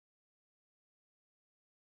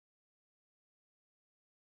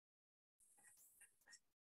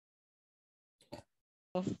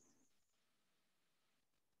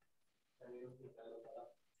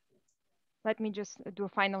Let me just do a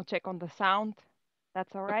final check on the sound.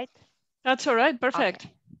 That's all right? That's all right, perfect.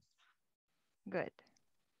 Okay. Good.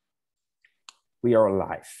 We are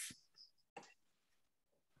live.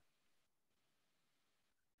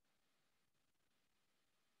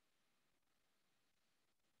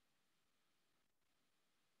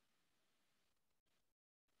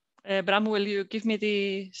 Bram, will you give me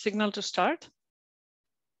the signal to start?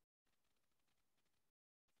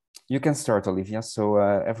 You can start, Olivia, so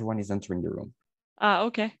everyone is entering the room. Ah,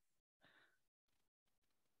 okay.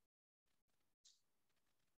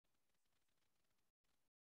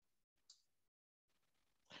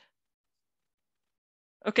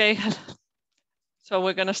 Okay, so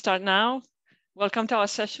we're going to start now. Welcome to our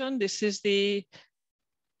session. This is the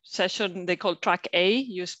session they call Track A,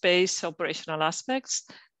 Use-Based Operational Aspects.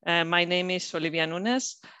 My name is Olivia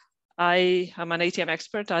Nunez. I am an ATM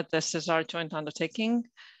expert at the SESAR joint undertaking.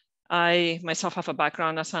 I myself have a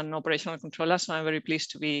background as an operational controller, so I'm very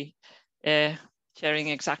pleased to be sharing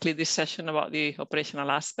exactly this session about the operational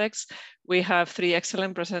aspects. We have three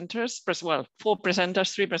excellent presenters, well, 4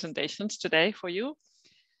 presenters, 3 presentations today for you.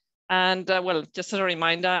 And well, just as a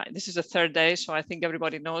reminder, this is the 3rd day, so I think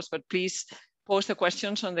everybody knows, but please post the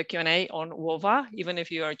questions on the Q&A on WOVA, even if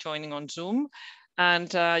you are joining on Zoom.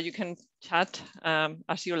 And you can chat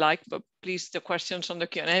as you like, but please the questions on the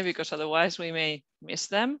Q&A, because otherwise we may miss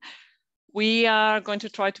them. We are going to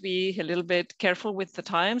try to be a little bit careful with the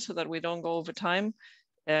time so that we don't go over time,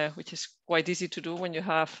 which is quite easy to do when you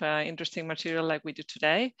have interesting material like we do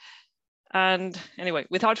today. And anyway,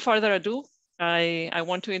 without further ado, I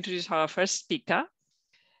want to introduce our first speaker.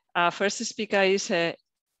 Our first speaker is, I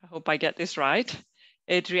hope I get this right,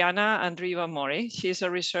 Adriana Andreeva-Mori. She's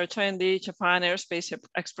a researcher in the Japan Aerospace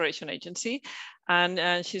Exploration Agency,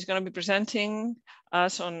 and she's going to be presenting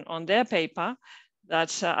us on their paper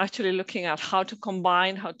that's actually looking at how to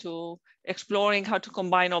combine, exploring how to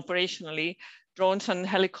combine operationally drones and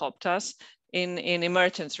helicopters in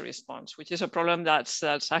emergency response, which is a problem that's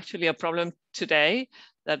actually a problem today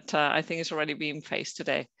that I think is already being faced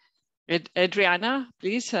today. Adriana,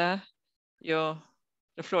 please, the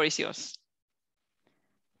floor is yours.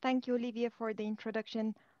 Thank you, Olivia, for the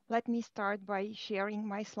introduction. Let me start by sharing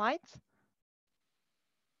my slides.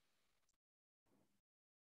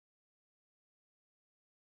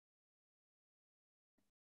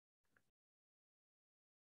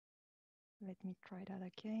 Let me try that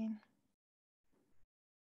again.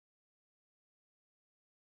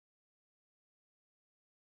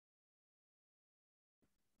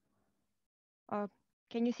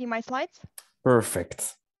 Can you see my slides?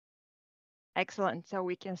 Perfect. Excellent, so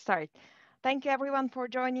we can start. Thank you everyone for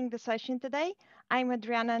joining the session today. I'm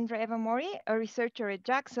Adriana Andreeva-Mori, a researcher at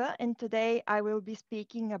JAXA, and today I will be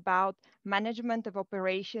speaking about management of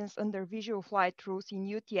operations under visual flight rules in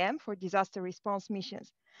UTM for disaster response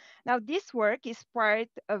missions. Now, this work is part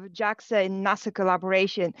of JAXA and NASA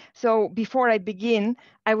collaboration. So before I begin,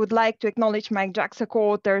 I would like to acknowledge my JAXA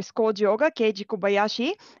co-authors Koji Oga, Keiji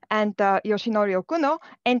Kobayashi, and Yoshinori Okuno,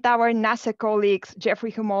 and our NASA colleagues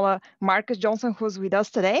Jeffrey Humola, Marcus Johnson, who's with us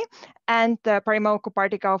today, and Parimal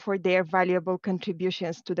Kopartikal for their valuable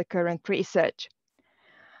contributions to the current research.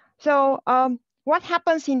 So what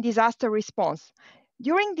happens in disaster response?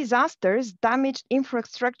 During disasters, damaged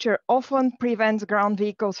infrastructure often prevents ground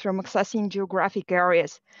vehicles from accessing geographic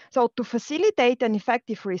areas. So to facilitate an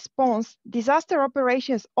effective response, disaster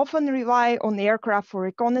operations often rely on aircraft for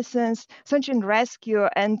reconnaissance, search and rescue,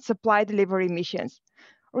 and supply delivery missions.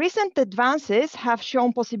 Recent advances have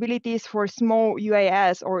shown possibilities for small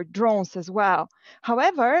UAS or drones as well.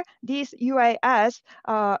 However, these UAS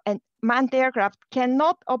and manned aircraft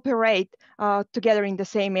cannot operate together in the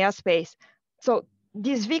same airspace. So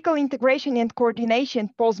this vehicle integration and coordination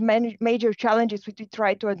pose major challenges which we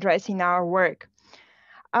try to address in our work.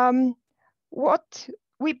 What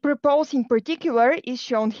we propose in particular is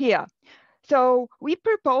shown here. So we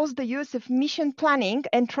propose the use of mission planning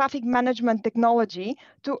and traffic management technology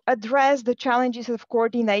to address the challenges of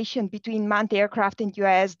coordination between manned aircraft and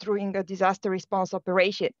UAS during a disaster response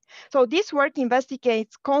operation. So this work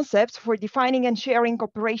investigates concepts for defining and sharing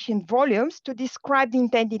operation volumes to describe the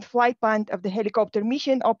intended flight plan of the helicopter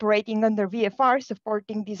mission operating under VFR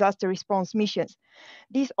supporting disaster response missions.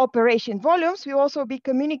 These operation volumes will also be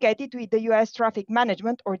communicated with the US traffic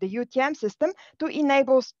management or the UTM system to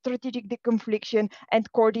enable strategic deconfliction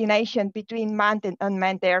and coordination between manned and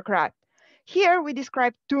unmanned aircraft. Here we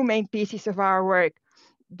describe 2 main pieces of our work.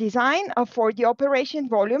 Design for the operation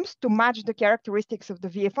volumes to match the characteristics of the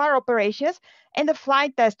VFR operations and the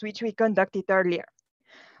flight test which we conducted earlier.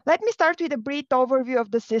 Let me start with a brief overview of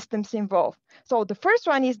the systems involved. So the first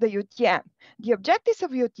one is the UTM. The objectives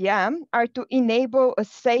of UTM are to enable a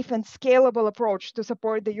safe and scalable approach to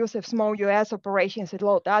support the use of small UAS operations at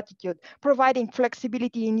low altitude, providing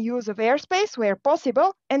flexibility in use of airspace where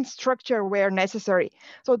possible and structure where necessary.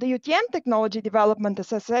 So the UTM technology development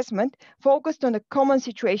assessment focused on a common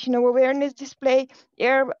situational awareness display,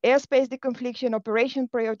 airspace deconfliction, operation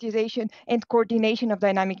prioritization, and coordination of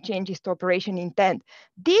dynamic changes to operation intent.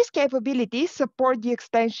 These capabilities support the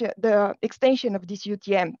extension of this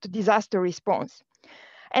UTM to disaster response.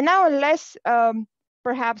 And now a less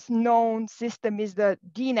perhaps known system is the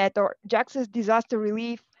DNet, or JAXA's Disaster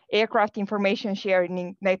Relief Aircraft Information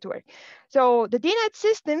Sharing Network. So the DNet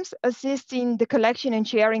systems assist in the collection and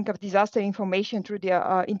sharing of disaster information through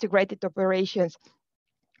the integrated operations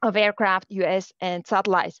of aircraft, US, and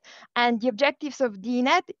satellites. And the objectives of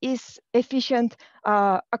DNet is efficient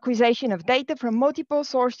acquisition of data from multiple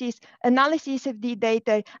sources, analysis of the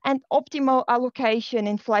data, and optimal allocation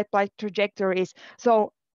in flight trajectories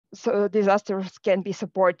so disasters can be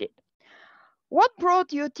supported. What brought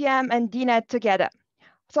UTM and DNet together?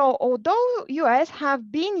 So although US have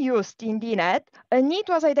been used in DNet, a need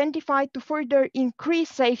was identified to further increase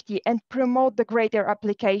safety and promote the greater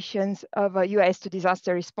applications of US to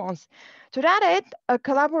disaster response. To that end, a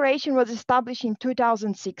collaboration was established in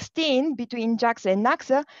 2016 between JAXA and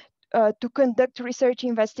NACSA to conduct research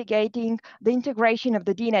investigating the integration of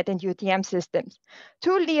the DNet and UTM systems.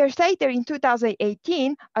 2 years later, in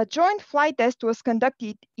 2018, a joint flight test was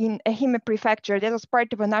conducted in Ehime Prefecture that was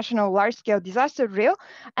part of a national large-scale disaster drill,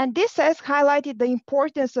 and this has highlighted the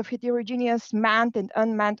importance of heterogeneous manned and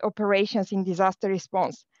unmanned operations in disaster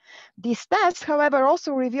response. These tests, however,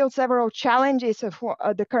 also revealed several challenges of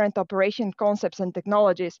the current operation concepts and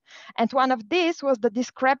technologies. And one of these was the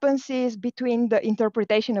discrepancies between the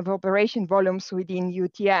interpretation of operation volumes within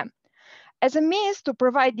UTM. As a means to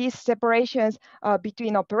provide these separations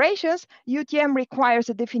between operations, UTM requires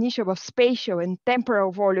a definition of spatial and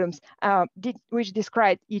temporal volumes, which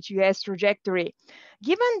describe each US trajectory.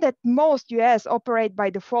 Given that most US operate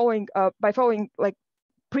by following like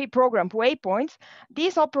pre-programmed waypoints,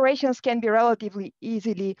 these operations can be relatively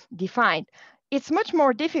easily defined. It's much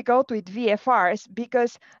more difficult with VFRs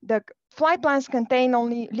because the flight plans contain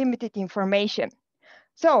only limited information.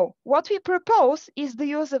 So what we propose is the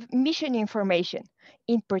use of mission information.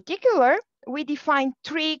 In particular, we define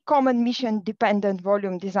 3 common mission-dependent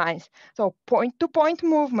volume designs. So point-to-point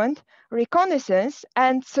movement, reconnaissance,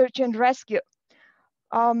 and search and rescue.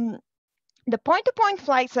 The point-to-point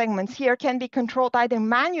flight segments here can be controlled either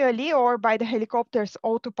manually or by the helicopter's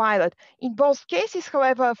autopilot. In both cases,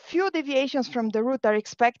 however, few deviations from the route are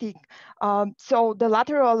expected, so the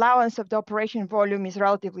lateral allowance of the operation volume is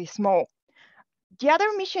relatively small. The other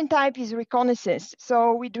mission type is reconnaissance.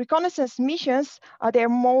 So with reconnaissance missions, they're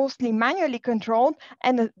mostly manually controlled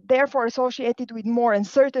and therefore associated with more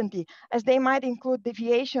uncertainty, as they might include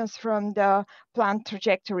deviations from the planned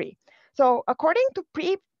trajectory. So according to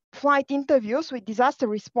pre-flight interviews with disaster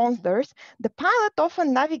responders, the pilot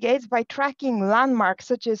often navigates by tracking landmarks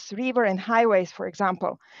such as river and highways, for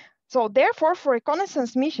example. So therefore, for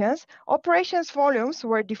reconnaissance missions, operations volumes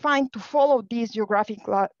were defined to follow these geographic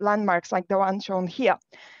landmarks like the one shown here.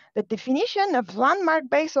 The definition of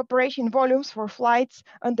landmark-based operation volumes for flights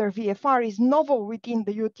under VFR is novel within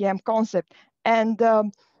the UTM concept, and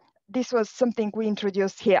this was something we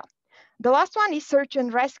introduced here. The last one is search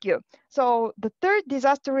and rescue. So the third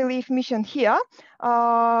disaster relief mission here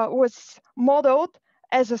was modeled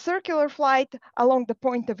as a circular flight along the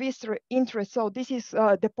point of interest. So this is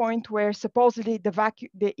the point where supposedly the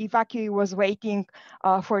evacuee was waiting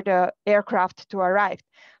for the aircraft to arrive.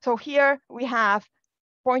 So here we have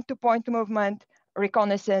point-to-point movement,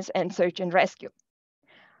 reconnaissance, and search and rescue.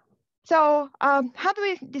 So how do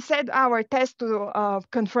we decide our test to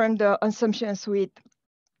confirm the assumptions with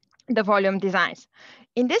the volume designs?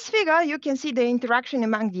 In this figure, you can see the interaction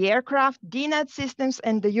among the aircraft, DNet systems,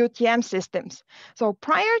 and the UTM systems. So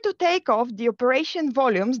prior to takeoff, the operation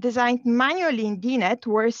volumes designed manually in DNet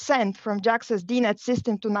were sent from JAXA's DNet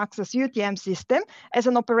system to NACSA's UTM system as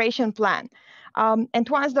an operation plan. And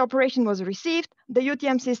once the operation was received, the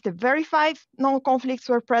UTM system verified no conflicts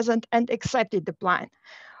were present and accepted the plan.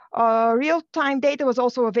 Real-time data was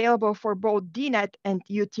also available for both DNet and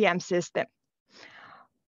UTM system.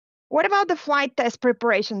 What about the flight test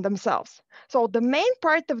preparation themselves? So the main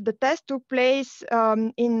part of the test took place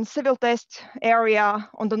in civil test area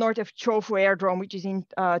on the north of Chofu Aerodrome, which is in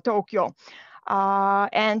Tokyo.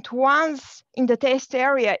 And once in the test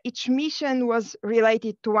area, each mission was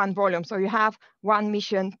related to one volume. So you have one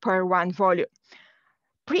mission per one volume.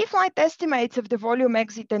 Pre-flight estimates of the volume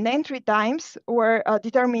exit and entry times were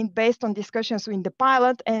determined based on discussions with the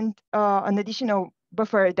pilot and an additional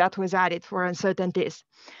buffer that was added for uncertainties.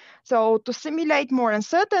 So to simulate more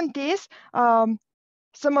uncertainties,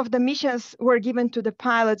 some of the missions were given to the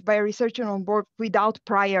pilots by a researcher on board without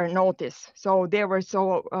prior notice. So they were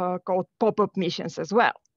called pop-up missions as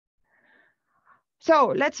well.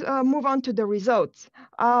 So let's move on to the results.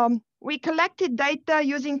 We collected data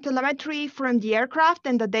using telemetry from the aircraft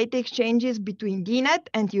and the data exchanges between DNet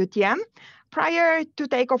and UTM. Prior to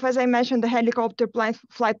takeoff, as I mentioned, the helicopter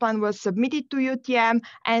flight plan was submitted to UTM,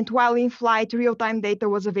 and while in flight, real-time data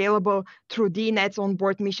was available through DNet's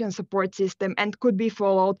onboard mission support system and could be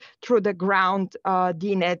followed through the ground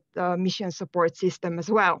DNet mission support system as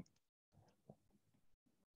well.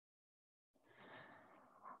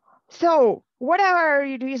 So what are our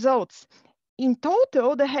results? In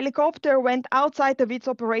total, the helicopter went outside of its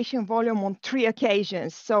operation volume on 3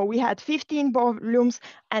 occasions. So we had 15 volumes,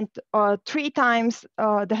 and 3 times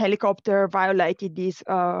the helicopter violated these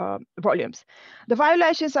volumes. The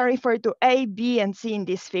violations are referred to A, B, and C in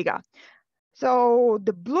this figure. So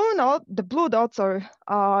the blue dots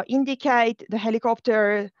indicate the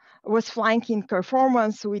helicopter was flying in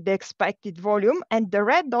conformance with the expected volume, and the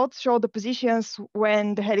red dots show the positions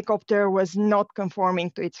when the helicopter was not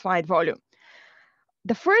conforming to its flight volume.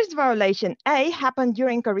 The first violation, A, happened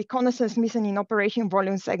during a reconnaissance mission in Operation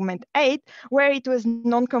Volume Segment 8, where it was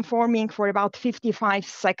non-conforming for about 55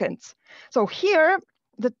 seconds. So here,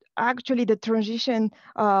 actually the transition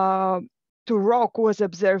to rock was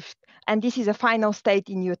observed, and this is a final state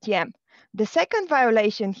in UTM. The second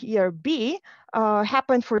violation here, B,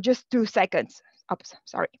 happened for just 2 seconds. Oops,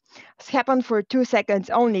 sorry. It happened for 2 seconds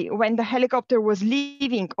only when the helicopter was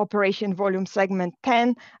leaving Operation Volume Segment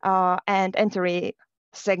 10 and entering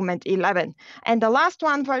Segment 11. And the last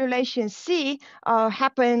one, violation C,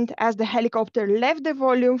 happened as the helicopter left the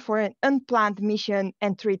volume for an unplanned mission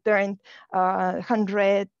and returned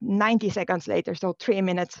 190 seconds later, so 3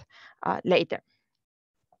 minutes later.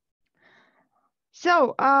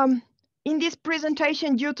 So in this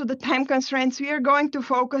presentation, due to the time constraints, we are going to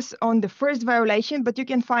focus on the first violation, but you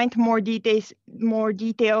can find more details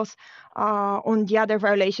on the other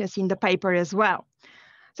violations in the paper as well.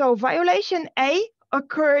 So violation A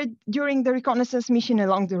occurred during the reconnaissance mission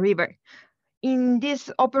along the river. In this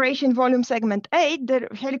Operation Volume Segment 8, the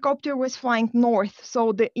helicopter was flying north,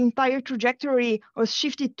 so the entire trajectory was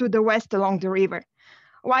shifted to the west along the river.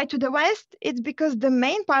 Why to the west? It's because the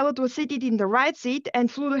main pilot was seated in the right seat and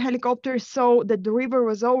flew the helicopter so that the river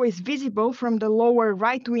was always visible from the lower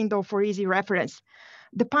right window for easy reference.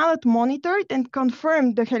 The pilot monitored and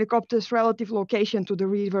confirmed the helicopter's relative location to the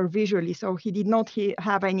river visually, so he did not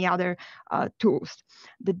have any other tools.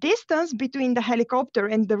 The distance between the helicopter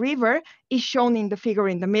and the river is shown in the figure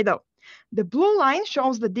in the middle. The blue line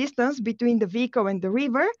shows the distance between the vehicle and the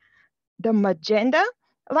river. The magenta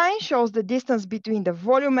line shows the distance between the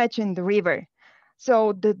volume edge and the river.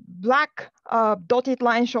 So the black dotted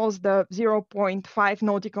line shows the 0.5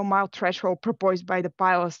 nautical mile threshold proposed by the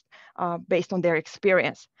pilots based on their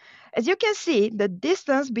experience. As you can see, the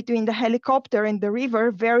distance between the helicopter and the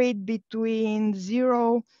river varied between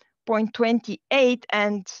 0.28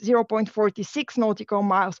 and 0.46 nautical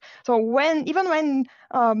miles. So even when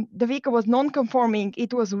the vehicle was non-conforming,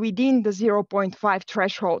 it was within the 0.5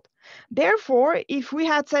 threshold. Therefore, if we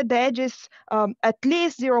had set the edges at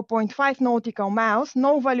least 0.5 nautical miles,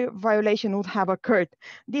 no violation would have occurred.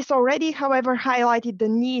 This already, however, highlighted the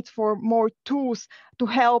need for more tools to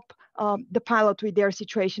help the pilot with their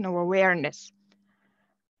situational awareness.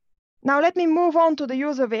 Now let me move on to the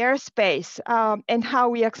use of airspace and how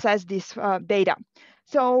we access this data.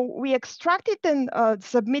 So we extracted and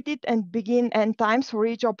submitted and begin end times for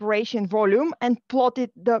each operation volume and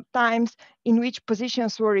plotted the times in which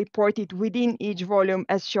positions were reported within each volume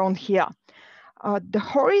as shown here. The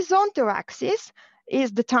horizontal axis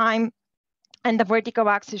is the time and the vertical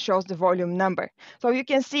axis shows the volume number. So you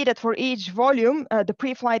can see that for each volume, the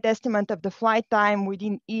pre-flight estimate of the flight time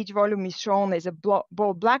within each volume is shown as a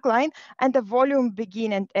bold black line, and the volume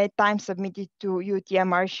begin and end time submitted to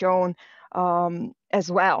UTM are shown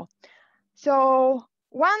as well. So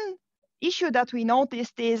one issue that we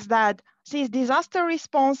noticed is that since disaster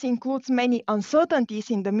response includes many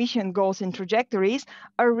uncertainties in the mission goals and trajectories,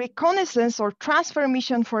 a reconnaissance or transfer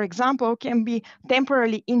mission, for example, can be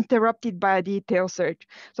temporarily interrupted by a detail search.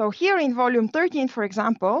 So here in volume 13, for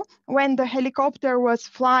example, when the helicopter was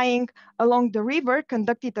flying along the river,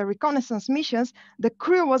 conducted the reconnaissance missions, the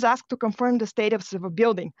crew was asked to confirm the status of a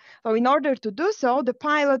building. So in order to do so, the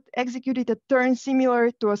pilot executed a turn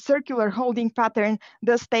similar to a circular holding pattern,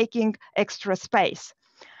 thus taking extra space.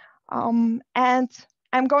 And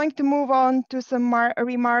I'm going to move on to some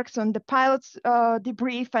remarks on the pilot's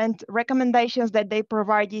debrief and recommendations that they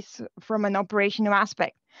provide from an operational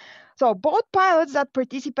aspect. So both pilots that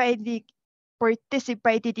participated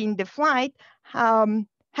in the flight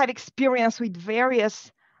have experience with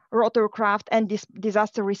various rotorcraft and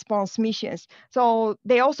disaster response missions. So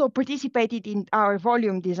they also participated in our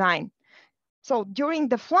volume design. So during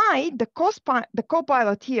the flight, the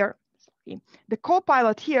co-pilot here,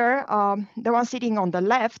 the one sitting on the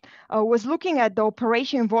left, was looking at the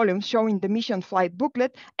operation volume showing the mission flight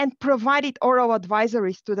booklet and provided oral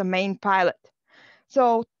advisories to the main pilot.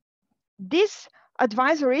 So these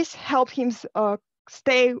advisories help him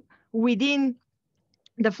stay within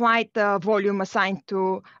the flight volume assigned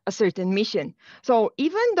to a certain mission. So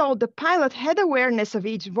even though the pilot had awareness of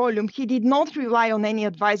each volume, he did not rely on any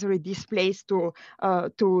advisory displays to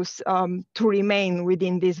remain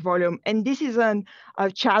within this volume. And this is a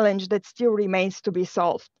challenge that still remains to be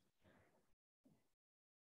solved.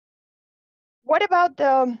 What about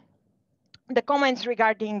the comments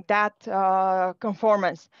regarding that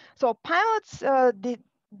conformance? So pilots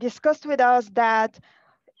discussed with us that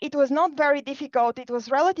it was not very difficult. It was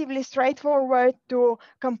relatively straightforward to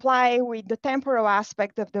comply with the temporal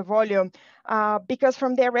aspect of the volume because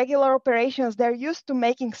from their regular operations, they're used to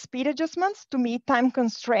making speed adjustments to meet time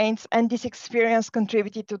constraints, and this experience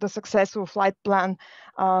contributed to the successful flight plan,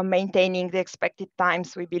 maintaining the expected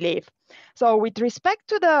times, we believe. So with respect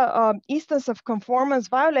to the instance of conformance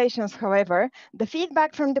violations, however, the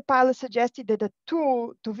feedback from the pilot suggested that a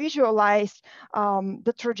tool to visualize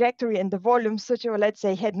the trajectory and the volume, such as, let's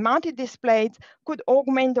say, head-mounted displays, could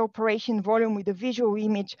augment the operation volume with a visual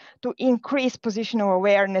image to increase positional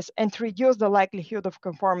awareness and to reduce the likelihood of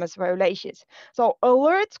conformance violations. So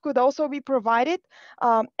alerts could also be provided,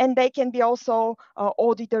 and they can be also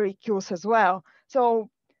auditory cues as well. So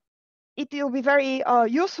it will be very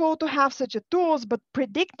useful to have such a tools, but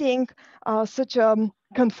predicting such a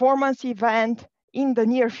conformance event in the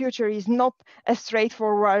near future is not as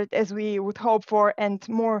straightforward as we would hope for, and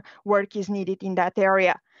more work is needed in that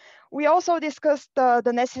area. We also discussed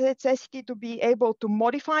the necessity to be able to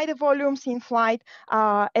modify the volumes in flight,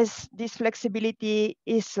 as this flexibility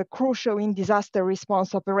is crucial in disaster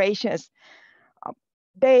response operations.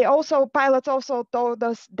 Pilots also told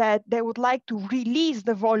us that they would like to release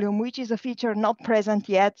the volume, which is a feature not present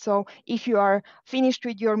yet. So if you are finished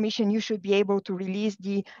with your mission, you should be able to release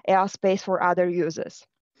the airspace for other users.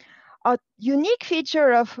 A unique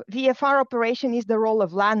feature of VFR operation is the role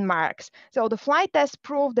of landmarks. So the flight test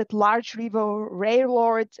proved that large river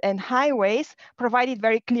railroads and highways provided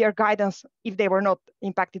very clear guidance if they were not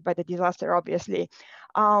impacted by the disaster, obviously.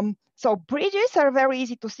 So bridges are very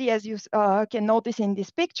easy to see, as you can notice in this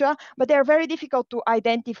picture, but they're very difficult to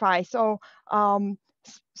identify. So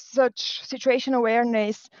such situation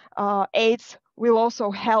awareness aids will also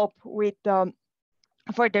help with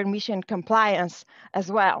further mission compliance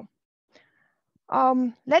as well.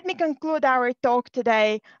 Let me conclude our talk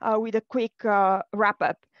today with a quick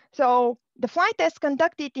wrap-up. So the flight test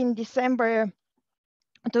conducted in December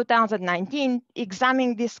 2019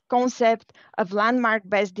 examining this concept of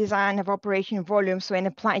landmark-based design of operation volumes when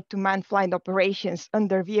applied to manned flight operations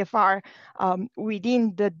under VFR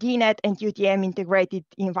within the DNet and UTM integrated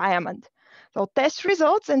environment. So test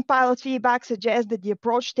results and pilot feedback suggest that the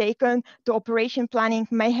approach taken to operation planning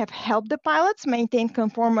may have helped the pilots maintain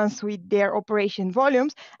conformance with their operation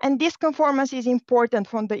volumes, and this conformance is important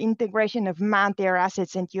for the integration of manned air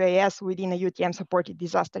assets and UAS within a UTM-supported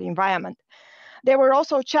disaster environment. There were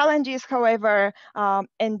also challenges, however,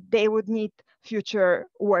 and they would need future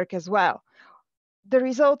work as well. The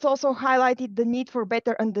results also highlighted the need for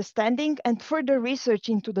better understanding and further research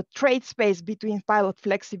into the trade space between pilot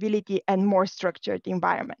flexibility and more structured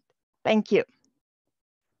environment. Thank you.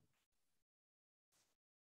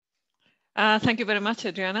 Thank you very much,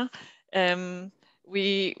 Adriana.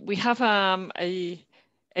 We have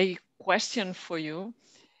a question for you.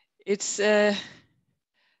 It's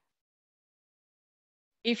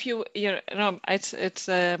if you know, it's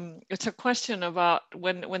a question about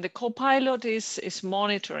when the co-pilot is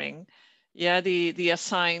monitoring, yeah, the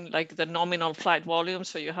assigned, like the nominal flight volume,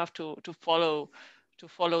 so you have to follow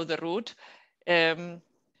the route.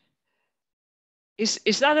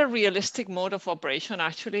 Is that a realistic mode of operation?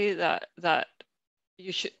 Actually, that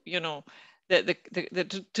you should, you know,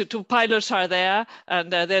 the two pilots are there,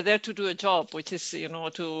 and they're there to do a job, which is, you know,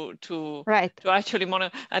 to actually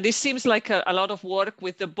monitor. And this seems like a lot of work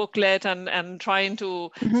with the booklet and trying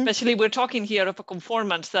to, especially we're talking here of a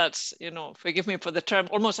conformance that's, you know, forgive me for the term,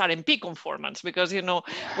 almost RMP conformance, because, you know,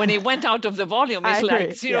 when it went out of the volume, it's like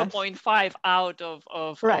 0.5 out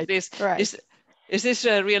of this. Is this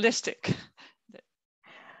realistic?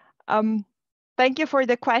 Thank you for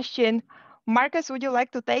the question. Marcus, would you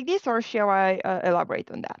like to take this, or shall I elaborate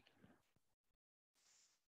on that?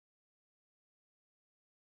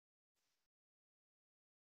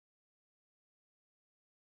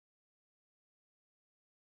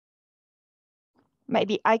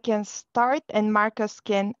 Maybe I can start and Marcus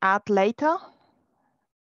can add later,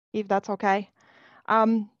 if that's okay.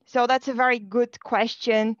 So that's a very good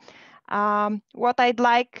question. What I'd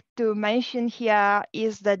like to mention here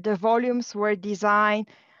is that the volumes were designed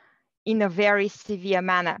in a very severe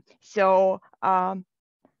manner. So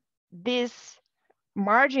these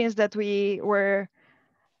margins that we were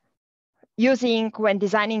using when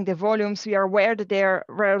designing the volumes, we are aware that they're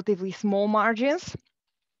relatively small margins,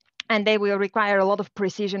 and they will require a lot of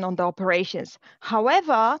precision on the operations.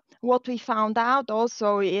 However, what we found out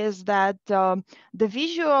also is that the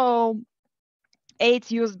visual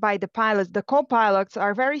aids used by the pilots, the co-pilots,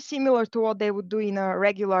 are very similar to what they would do in a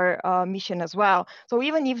regular mission as well. So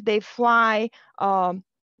even if they fly an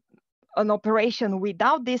operation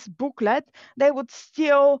without this booklet, they would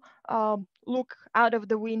still look out of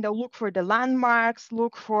the window, look for the landmarks,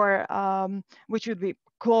 look for which would be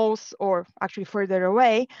close or actually further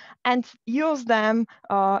away, and use them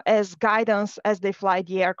as guidance as they fly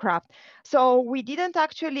the aircraft. So we didn't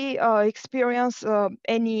actually experience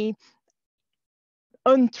any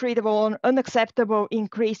untreatable, unacceptable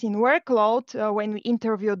increase in workload when we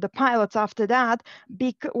interviewed the pilots after that.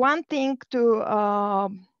 One thing to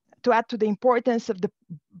add to the importance of the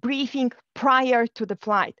briefing prior to the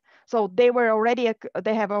flight. So they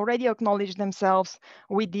have already acknowledged themselves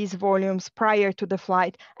with these volumes prior to the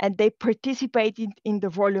flight, and they participated in the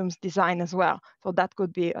volumes design as well. So that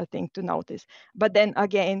could be a thing to notice. But then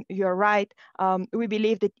again, you're right. We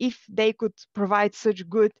believe that if they could provide such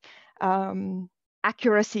good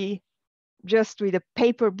accuracy just with a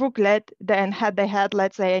paper booklet, then had they had,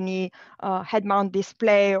 let's say, any head-mount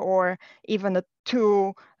display or even a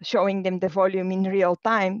tool showing them the volume in real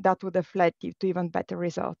time, that would have led to even better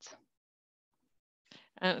results.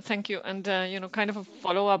 Thank you. And, you know, kind of a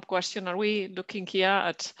follow-up question. Are we looking here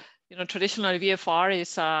at, you know, traditional VFR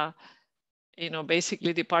is, you know,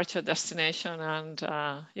 basically departure, destination, and,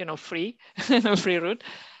 you know, free, free route.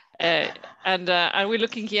 And are we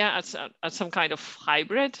looking here at some kind of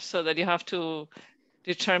hybrid, so that you have to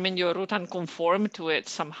determine your route and conform to it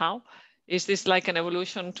somehow? Is this like an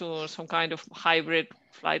evolution to some kind of hybrid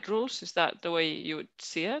flight rules? Is that the way you would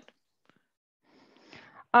see it?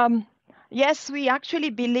 Yes, we actually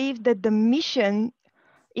believe that the mission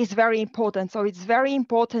is very important. So it's very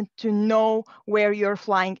important to know where you're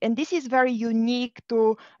flying. And this is very unique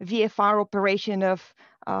to VFR operation of,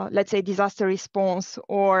 let's say, disaster response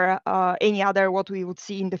or any other what we would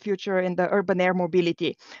see in the future in the urban air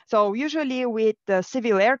mobility. So usually with the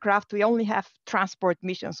civil aircraft, we only have transport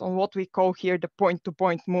missions on what we call here the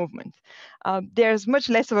point-to-point movement. There's much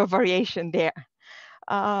less of a variation there.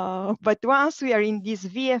 But once we are in this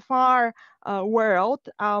VFR world,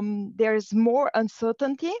 there's more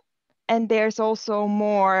uncertainty, and there's also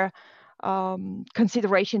more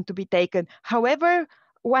consideration to be taken. However,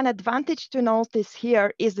 one advantage to notice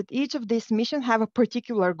here is that each of these missions have a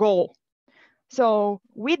particular goal. So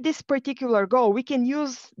with this particular goal, we can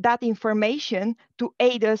use that information to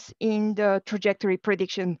aid us in the trajectory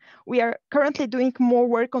prediction. We are currently doing more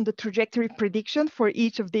work on the trajectory prediction for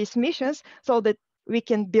each of these missions so that we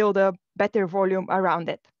can build a better volume around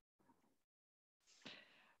it.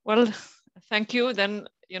 Well, thank you. Then,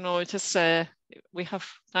 you know, just we have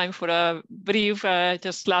time for a brief,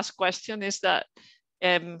 just last question is that,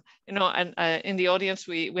 you know, and in the audience,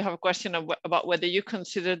 we have a question about whether you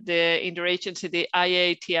consider the interagency, the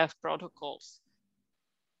IATF protocols.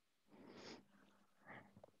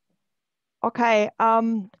 Okay,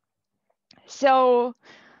 so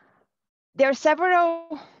there are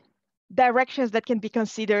several directions that can be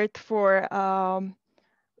considered for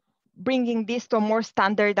bringing this to a more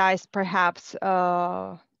standardized, perhaps,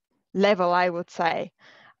 level, I would say.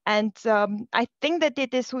 And I think that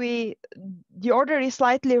the order is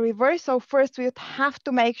slightly reversed. So first we would have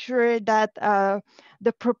to make sure that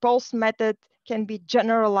the proposed method can be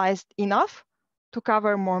generalized enough to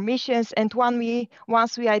cover more missions. And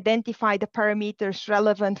once we identify the parameters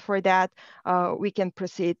relevant for that, we can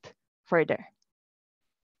proceed further.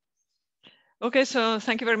 Okay, so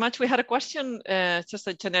thank you very much. We had a question, just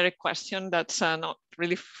a generic question that's not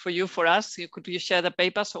really for you, for us. Could you share the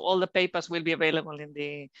papers? So all the papers will be available in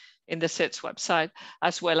the SETS website,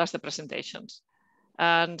 as well as the presentations.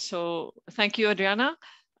 And so thank you, Adriana.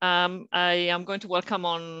 I am going to welcome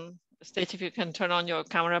on stage, if you can turn on your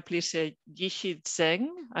camera, please, Yixi Zeng.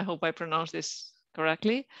 I hope I pronounced this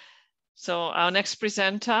correctly. So our next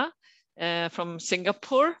presenter from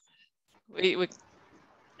Singapore,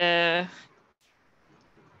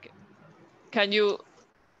 can you,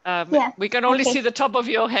 yeah, we can only okay. see the top of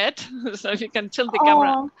your head, so if you can tilt the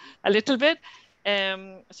camera a little bit.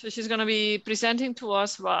 So she's going to be presenting to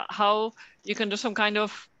us about how you can do some kind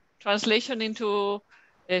of translation into,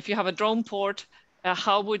 if you have a drone port,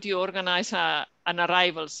 how would you organize an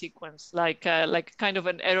arrival sequence, like kind of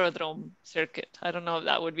an aerodrome circuit? I don't know if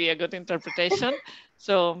that would be a good interpretation.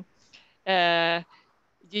 So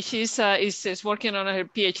Yixi is working on her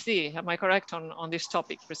PhD, am I correct, on this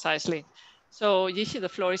topic precisely? So Yixi, the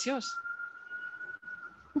floor is yours.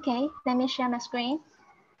 Okay, let me share my screen.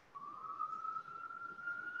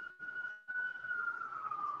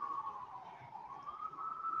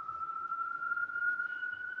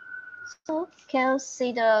 So can you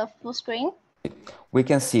see the full screen? We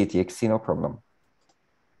can see it, Yixi, no problem.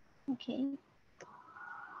 Okay.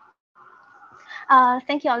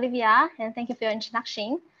 Thank you, Olivia, and thank you for your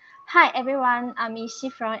introduction. Hi, everyone. I'm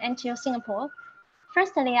Yixi from NTU Singapore.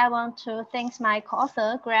 Firstly, I want to thank my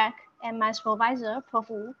co-author, Greg, and my supervisor, Prof.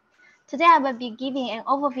 Wu. Today, I will be giving an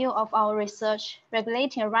overview of our research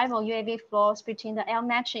regulating arrival UAV flows between the L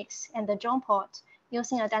matrix and the drone port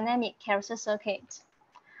using a dynamic carousel circuit.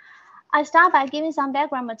 I start by giving some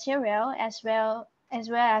background material as well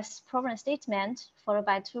as problem statement, followed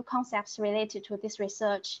by two concepts related to this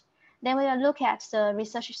research. Then we will look at the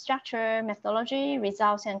research structure, methodology,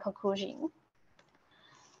 results, and conclusion.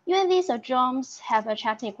 UAVs or drones have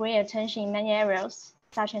attracted great attention in many areas,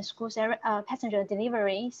 such as school passenger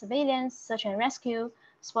delivery, surveillance, search and rescue,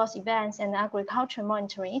 sports events, and agriculture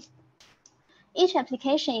monitoring. Each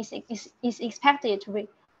application is expected to be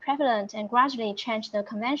prevalent and gradually change the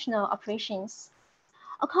conventional operations.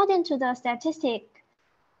 According to the statistic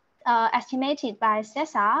estimated by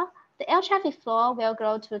SESAR, the air traffic flow will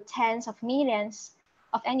grow to tens of millions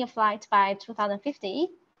of annual flights by 2050.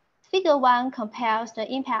 Figure 1 compares the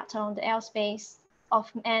impact on the airspace of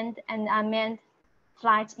manned and unmanned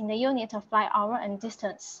flights in the unit of flight hour and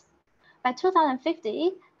distance. By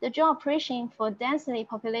 2050, the drone operation for densely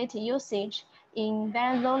populated usage in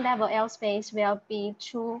very low-level airspace will be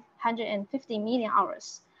 250 million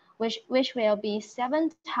hours, which will be 7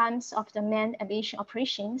 times of the manned aviation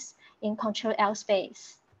operations in controlled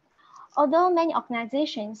airspace. Although many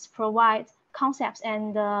organizations provide concepts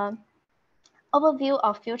and overview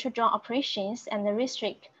of future drone operations and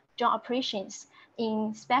restrict drone operations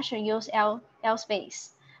in special use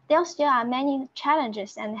airspace, there still are many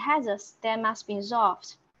challenges and hazards that must be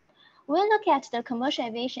resolved. When we look at the commercial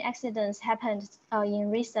aviation accidents happened in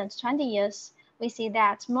recent 20 years, we see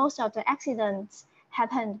that most of the accidents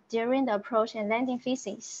happened during the approach and landing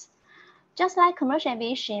phases. Just like commercial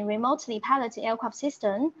aviation remotely piloted aircraft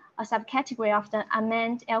system, a subcategory of the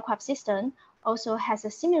unmanned aircraft system also has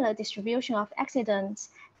a similar distribution of accidents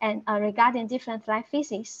and regarding different flight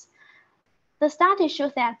phases. The study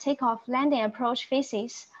shows that takeoff, landing, and approach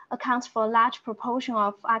phases accounts for a large proportion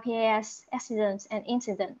of RPAS accidents and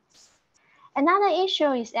incidents. Another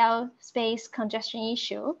issue is airspace congestion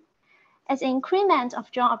issue. As an increment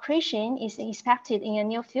of drone operation is expected in the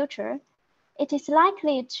near future, it is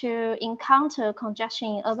likely to encounter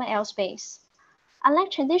congestion in urban airspace.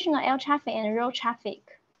 Unlike traditional air traffic and road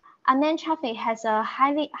traffic, unmanned traffic has a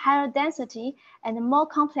higher density and a more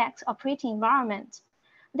complex operating environment.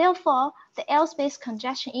 Therefore, the airspace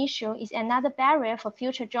congestion issue is another barrier for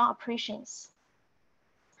future drone operations.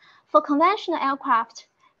 For conventional aircraft,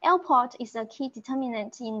 airport is a key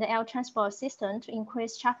determinant in the air transport system to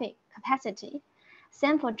increase traffic capacity.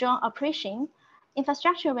 Same for drone operation.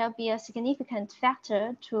 Infrastructure will be a significant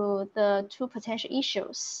factor to the two potential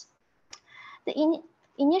issues. The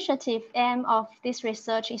initiative aim of this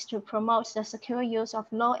research is to promote the secure use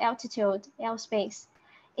of low-altitude airspace,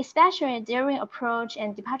 especially during approach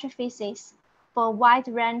and departure phases for a wide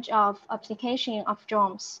range of applications of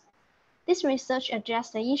drones. This research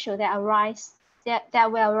addresses the issue that will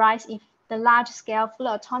arise if the large-scale fully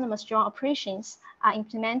autonomous drone operations are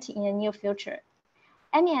implemented in the near future.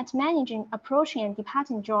 Aiming at managing approaching and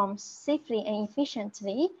departing drones safely and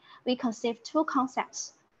efficiently, we conceived two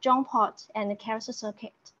concepts, drone port and carousel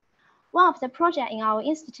circuit. One of the projects in our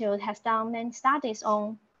institute has done many studies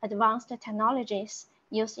on advanced technologies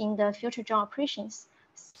used in the future drone operations,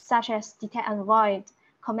 such as detect and avoid,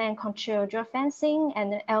 command control, geofencing,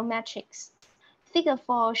 and L matrix. Figure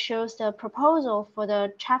 4 shows the proposal for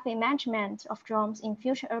the traffic management of drones in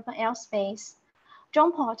future urban airspace.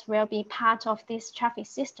 Drone port will be part of this traffic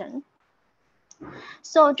system.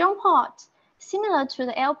 So drone port, similar to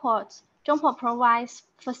the airport, drone port provides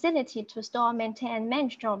facility to store, maintain, and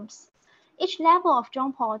manage drones. Each level of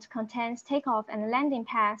drone port contains takeoff and landing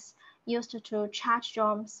pads used to charge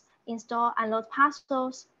drones, install, unload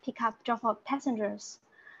parcels, pick up, drop off passengers.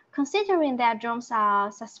 Considering that drones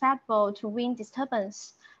are susceptible to wind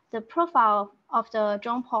disturbance, the profile of the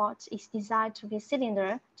drone port is designed to be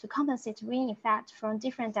cylinder to compensate wind effect from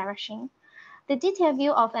different directions. The detailed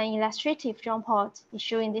view of an illustrative drone port is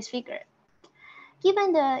shown in this figure.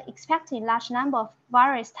 Given the expected large number of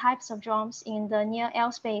various types of drones in the near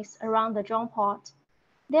airspace around the drone port,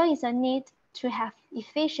 there is a need to have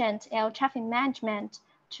efficient air traffic management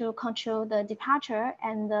to control the departure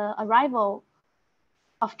and the arrival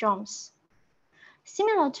of drones.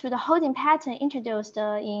 Similar to the holding pattern introduced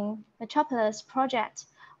in Metropolis project,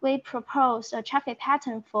 we proposed a traffic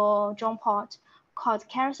pattern for drone port called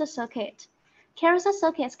carousel circuit. Carousel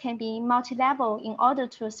circuits can be multi-level in order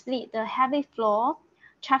to split the heavy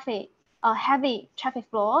traffic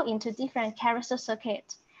flow into different carousel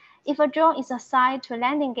circuits. If a drone is assigned to a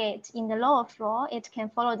landing gate in the lower floor, it can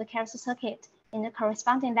follow the carousel circuit in the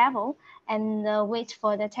corresponding level and wait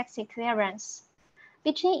for the taxi clearance.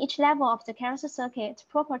 Between each level of the carousel circuit,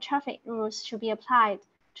 proper traffic rules should be applied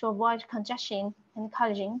to avoid congestion and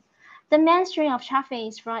collision. The mainstream of traffic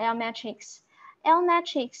is from L matrix. L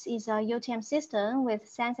matrix is a UTM system with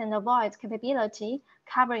sense and avoid capability,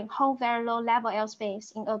 covering whole very low level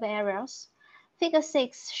airspace in urban areas. Figure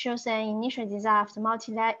 6 shows an initial design of the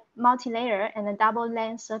multi-layer and a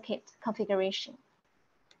double-lane circuit configuration.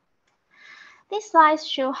 These slides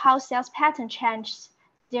show how sales pattern changes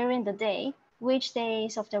during the day, which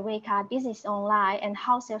days of the week are busiest online, and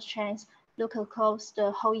how sales trends look across the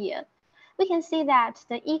whole year. We can see that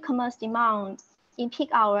the e-commerce demand in peak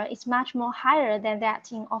hour is much more higher than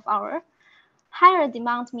that in off-hour. Higher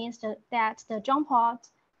demand means that the drone port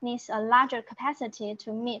needs a larger capacity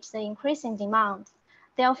to meet the increasing demand.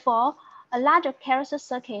 Therefore, a larger carousel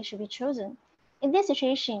circuit should be chosen. In this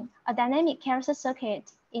situation, a dynamic carousel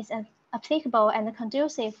circuit is applicable and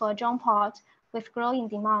conducive for a drone port with growing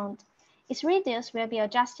demand. Its radius will be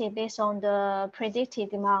adjusted based on the predicted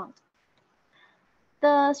demand.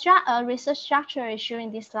 The research structure is shown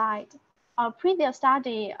in this slide. Our previous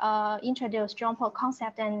study introduced drone port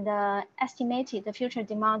concept and estimated the future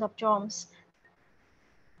demand of drones.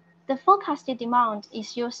 The forecasted demand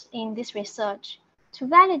is used in this research. To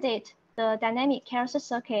validate the dynamic carousel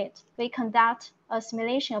circuit, we conduct a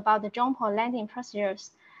simulation about the drone port landing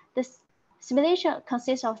procedures. The simulation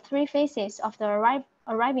consists of 3 phases of the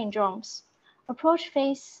arriving drones: approach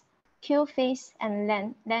phase, queue phase,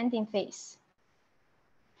 and landing phase.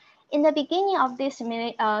 In the beginning of this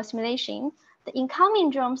simulation, the incoming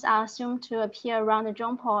drones are assumed to appear around the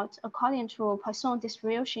drone port according to Poisson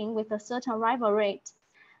distribution with a certain arrival rate.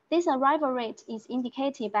 This arrival rate is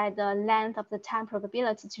indicated by the length of the time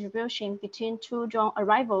probability distribution between 2 drone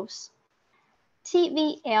arrivals.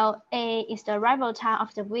 TVLA is the arrival time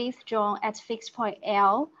of the width drone at fixed point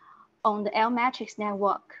L on the L matrix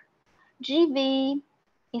network. GV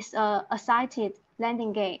is a sighted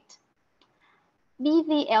landing gate.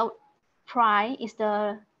 BVL prime is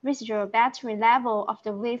the residual battery level of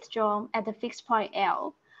the width drone at the fixed point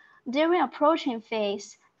L. During approaching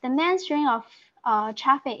phase, the mainstream of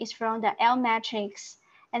traffic is from the L matrix,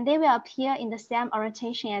 and they will appear in the same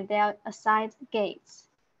orientation as their assigned gates.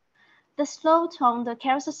 The slope on the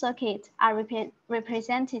carousel circuit are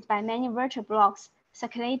represented by many virtual blocks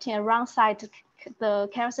circulating alongside the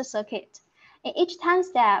carousel circuit. In each time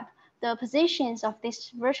step, the positions of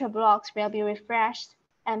these virtual blocks will be refreshed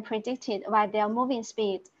and predicted by their moving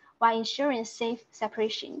speed while ensuring safe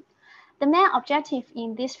separation. The main objective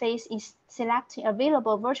in this phase is selecting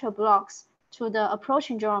available virtual blocks to the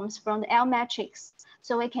approaching drones from the L matrix,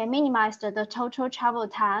 so we can minimize the total travel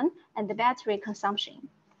time and the battery consumption.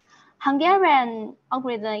 Hungarian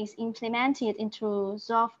algorithm is implemented to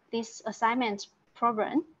solve this assignment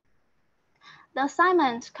problem. The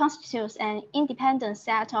assignment constitutes an independent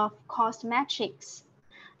set of cost metrics.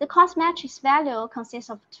 The cost matrix value consists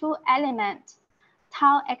of 2 elements.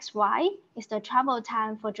 Tau xy is the travel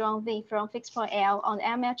time for drone V from fixed point L on the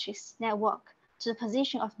L matrix network to the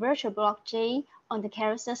position of virtual block J on the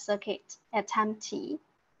carousel circuit at time t.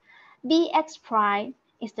 Bx prime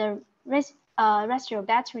is the residual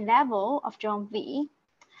battery level of drone V.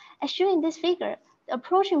 As shown in this figure, the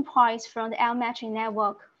approaching points from the L matrix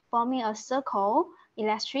network forming a circle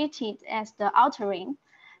illustrated as the outer ring.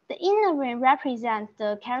 The inner ring represents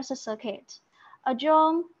the carousel circuit. A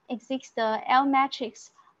drum exits the L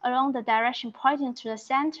matrix along the direction pointing to the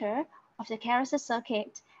center of the carousel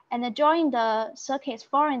circuit and drawing the circuit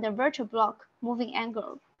following the virtual block moving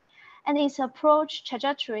angle. And its approach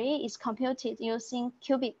trajectory is computed using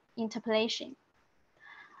cubic interpolation.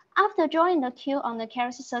 After drawing the Q on the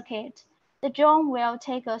carousel circuit, the drum will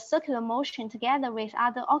take a circular motion together with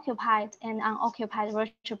other occupied and unoccupied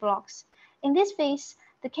virtual blocks. In this phase,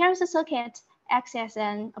 the carousel circuit acts as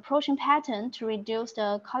an approaching pattern to reduce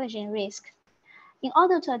the collision risk. In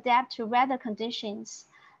order to adapt to weather conditions,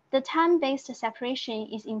 the time-based separation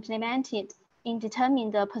is implemented in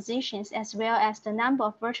determining the positions as well as the number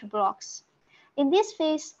of virtual blocks. In this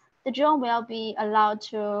phase, the drum will be allowed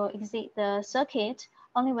to exit the circuit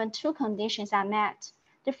only when two conditions are met.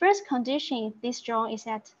 The first condition in this drum is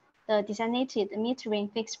at the designated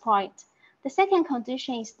metering fixed point. The second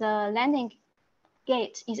condition is the landing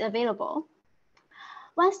gate is available.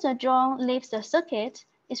 Once the drum leaves the circuit,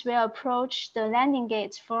 it will approach the landing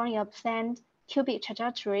gate following a planned cubic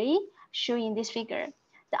trajectory shown in this figure.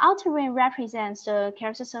 The outer ring represents the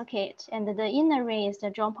carousel circuit, and the inner ring is the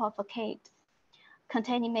drum port facade,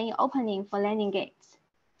 containing many openings for landing gates.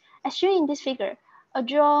 As shown in this figure, a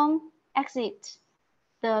drum exits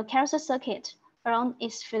the carousel circuit along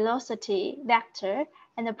its velocity vector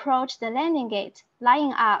and approach the landing gate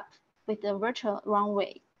lining up with the virtual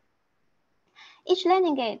runway. Each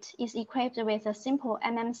landing gate is equipped with a simple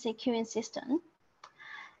MMC queuing system.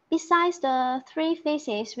 Besides the three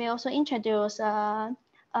phases, we also introduce a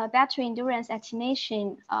battery endurance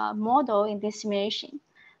estimation model in this simulation.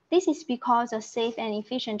 This is because a safe and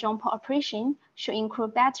efficient drum port operation should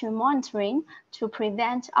include battery monitoring to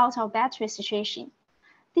prevent out-of-battery situation.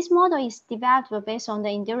 This model is developed based on the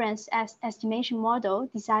endurance estimation model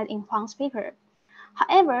designed in Huang's paper.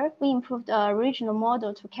 However, we improved the original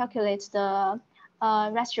model to calculate the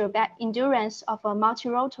residual endurance of a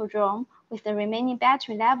multi-rotor drum with the remaining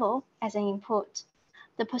battery level as an input.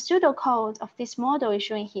 The pseudocode of this model is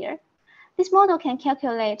shown here. This model can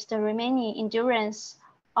calculate the remaining endurance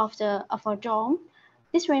of a drum.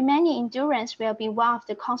 This remaining endurance will be one of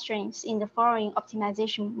the constraints in the following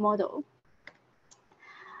optimization model.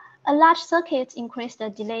 A large circuit increases the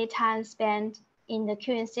delay time spent in the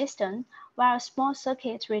queuing system, while a small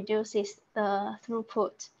circuit reduces the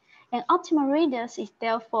throughput. An optimal radius is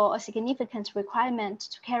therefore a significant requirement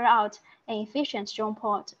to carry out an efficient drum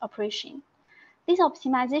port operation. This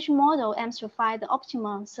optimization model aims to find the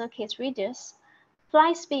optimal circuit radius,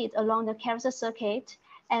 flight speed along the carousel circuit,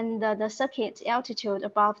 and the circuit altitude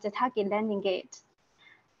above the target landing gate.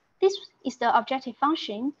 This is the objective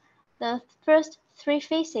function. The first three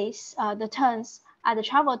phases, the turns, are the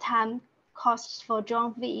travel time costs for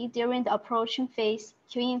drum V during the approaching phase,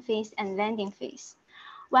 queuing phase, and landing phase,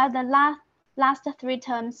 while the last three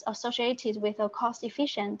terms associated with a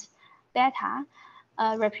cost-efficient beta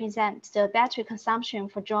represent the battery consumption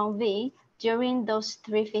for drum V during those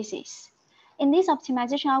three phases. In this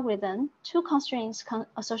optimization algorithm, two constraints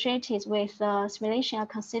associated with the simulation are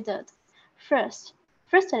considered.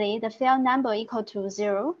 Firstly, the fail number equal to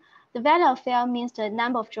 0. The value of fail means the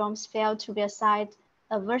number of drums failed to be assigned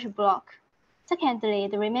a virtual block. Secondly,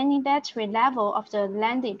 the remaining battery level of the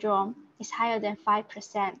landed drum is higher than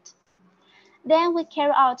 5%. Then we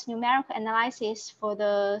carry out numerical analysis for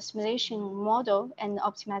the simulation model and the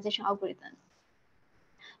optimization algorithm.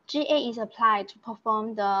 GA is applied to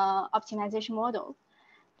perform the optimization model.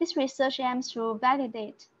 This research aims to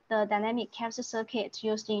validate the dynamic carousel circuit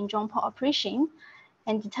used in drum port operation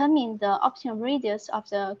and determine the optimal radius of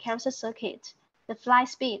the carousel circuit, the flight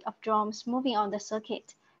speed of drums moving on the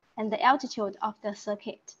circuit, and the altitude of the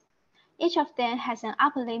circuit. Each of them has an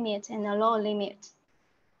upper limit and a lower limit.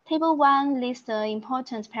 Table 1 lists the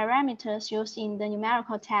important parameters used in the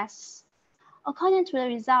numerical tests. According to the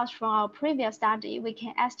results from our previous study, we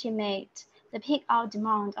can estimate the peak out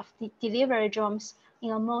demand of the delivery drums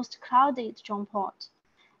in a most crowded drum port.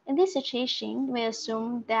 In this situation, we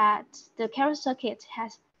assume that the carousel circuit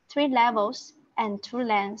has 3 levels and 2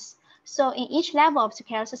 lanes. So in each level of the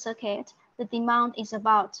carousel circuit, the demand is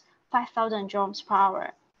about 5,000 drums per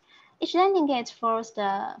hour. Each landing gate follow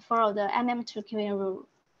the MM2 queuing rule.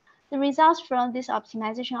 The results from this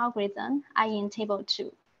optimization algorithm are in table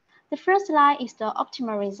 2. The first line is the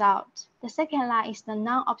optimal result. The second line is the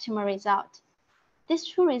non-optimal result. These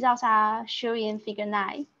two results are shown in figure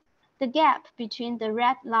 9. The gap between the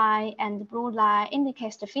red line and the blue line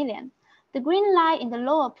indicates the filling. The green line in the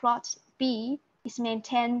lower plot B is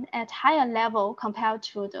maintained at higher level compared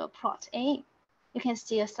to the plot A. You can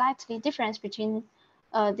see a slightly difference between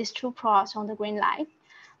these two plots on the green line.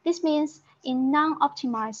 This means in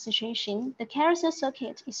non-optimized situation, the carousel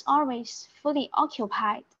circuit is always fully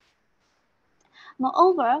occupied.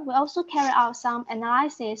 Moreover, we also carry out some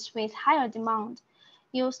analysis with higher demand,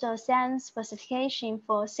 use the same specification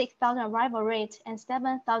for 6,000 arrival rate and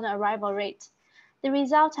 7,000 arrival rate. The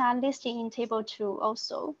results are listed in table 2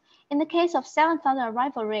 also. In the case of 7,000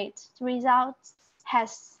 arrival rate, the result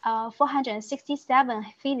has 467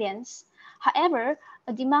 filians. However,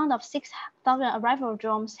 a demand of 6,000 arrival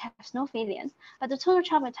drones has no filian, but the total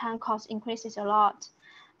travel time cost increases a lot.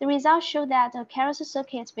 The results show that a carousel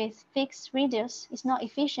circuit with fixed radius is not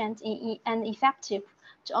efficient and effective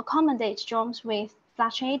to accommodate drones with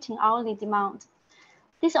fluctuating hourly demand.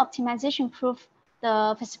 This optimization proves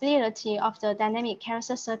the feasibility of the dynamic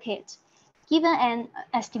carousel circuit. Given an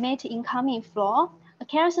estimated incoming flow, a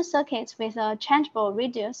carousel circuit with a changeable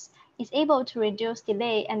radius is able to reduce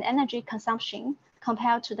delay and energy consumption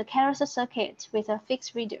compared to the carousel circuit with a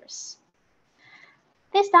fixed radius.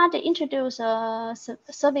 This study introduced a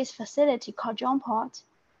service facility called DronePort.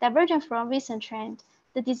 Divergent from recent trend,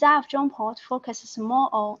 the design of DronePort focuses more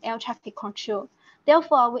on air traffic control.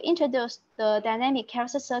 Therefore, we introduced the dynamic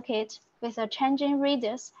carousel circuit with a changing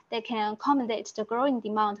radius that can accommodate the growing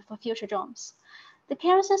demand for future drones. The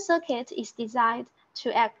carousel circuit is designed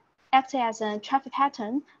to act as a traffic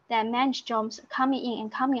pattern that manages drones coming in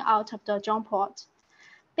and coming out of the DronePort.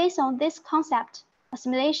 Based on this concept, a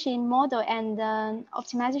simulation model and an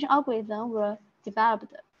optimization algorithm were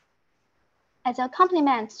developed. As a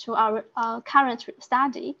complement to our current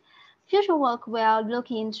study, future work will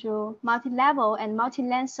look into multi-level and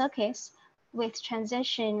multi-lane circuits with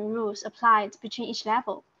transition rules applied between each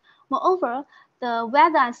level. Moreover, the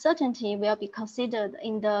weather uncertainty will be considered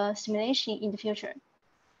in the simulation in the future.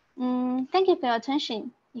 Thank you for your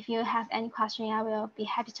attention. If you have any question, I will be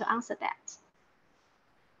happy to answer that.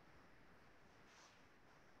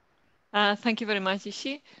 Thank you very much,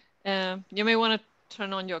 Yixi. You may want to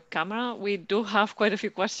turn on your camera. We do have quite a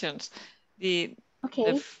few questions. The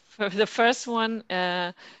first one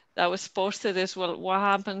that was posted is, well, what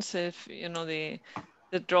happens if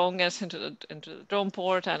the drone gets into the drone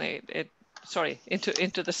port and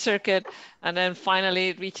into the circuit, and then finally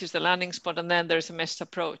it reaches the landing spot, and then there's a missed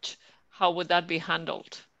approach? How would that be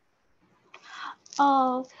handled?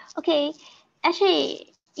 Oh, okay.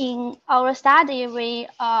 Actually, in our study, we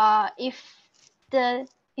if the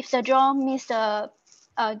drone missed the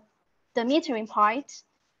metering point,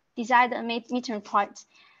 desired metering point,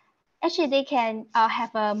 actually they can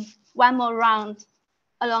have one more round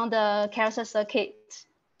along the carousel circuit.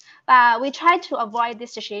 But we try to avoid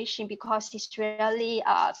this situation because it's really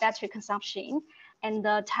battery consumption and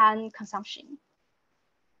the time consumption.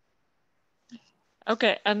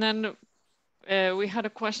 Okay, and then we had a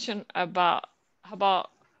question about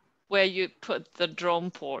where you put the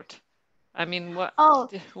drone port. I mean,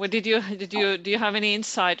 do you have any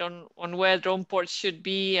insight on where drone ports should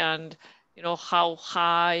be, and how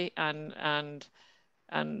high, and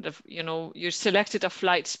you selected a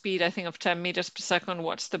flight speed, I think, of 10 meters per second.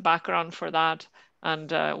 What's the background for that?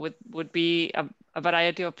 And would be a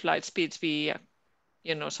variety of flight speeds be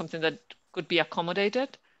something that could be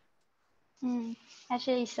accommodated?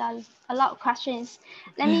 Actually, it's a lot of questions.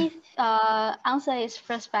 Let me answer it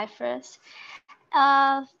first by first.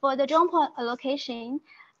 For the drone port allocation,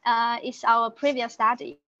 it's our previous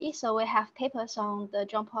study. So we have papers on the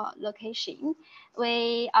drone port location.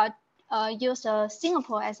 We use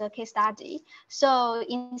Singapore as a case study. So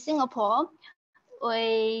in Singapore,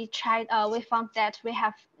 we found that we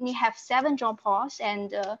have 7 drone ports, and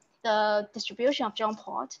the distribution of drone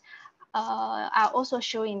ports are also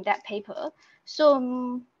shown in that paper.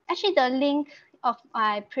 So actually, the link of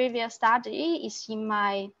my previous study is in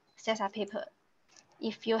my SESAR paper.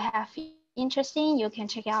 If you have interesting, you can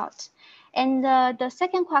check out. And the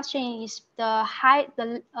second question is the height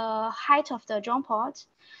of the drone port.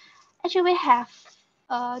 Actually, we have,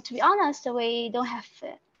 to be honest, we don't have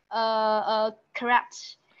a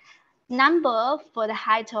correct number for the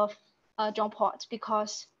height of drone port,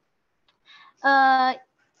 because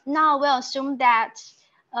now we assume that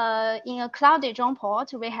in a clouded drone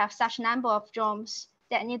port, we have such number of drones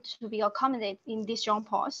that need to be accommodated in these drone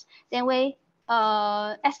ports. Then we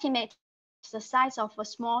estimate the size of a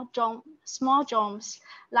small drones,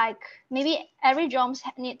 like maybe every drone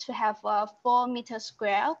need to have 4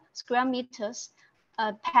 square meters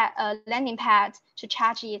landing pad to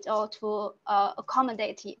charge it or to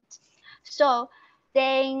accommodate it. So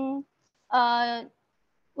then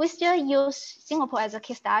we still use Singapore as a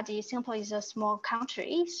case study. Singapore is a small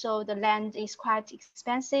country, so the land is quite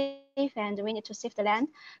expensive and we need to save the land.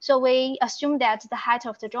 So we assume that the height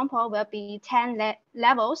of the drone pod will be 10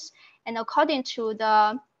 levels. And according to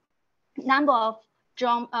the number of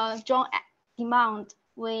drone demand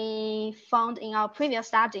we found in our previous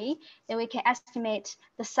study, then we can estimate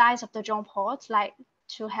the size of the drone pod like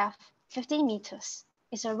to have 15 meters.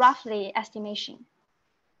 It's a roughly estimation.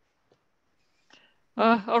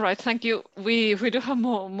 All right, thank you. We do have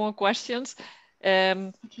more questions.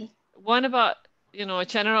 Okay. One about,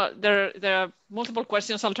 general, there are multiple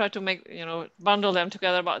questions. I'll try to make, bundle them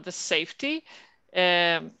together about the safety.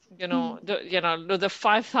 The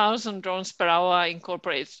 5,000 drones per hour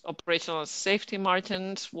incorporates operational safety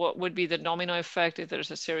margins. What would be the domino effect if there's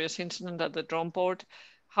a serious incident at the drone port?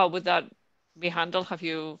 How would that be handled? Have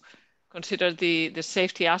you considered the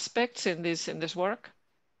safety aspects in this work?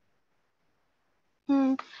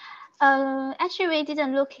 Actually, we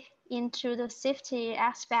didn't look into the safety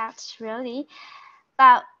aspects really,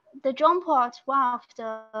 but the drone pod, one of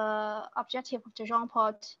the objectives of the drone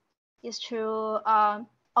pod is to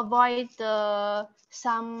avoid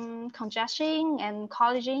some congestion and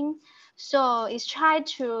colliding. So it's tried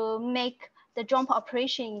to make the drone pod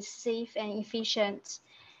operation safe and efficient.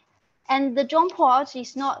 And the drone pod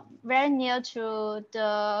is not very near to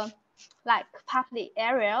the public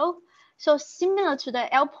area. So similar to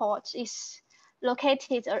the airport, is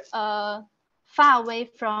located far away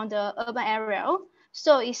from the urban area.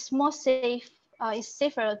 So it's more safe, it's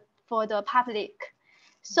safer for the public.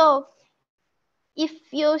 So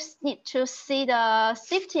if you need to see the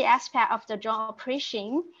safety aspect of the drone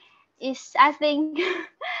operation, I think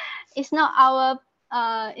it's not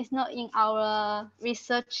in our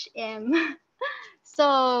research aim.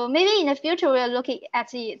 So maybe in the future we're looking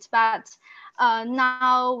at it, but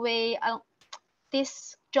now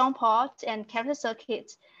this drone pod and character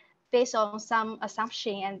circuit based on some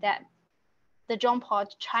assumption and that the drone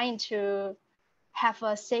pod trying to have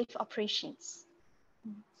a safe operations.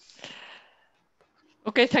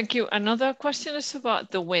 Okay, thank you. Another question is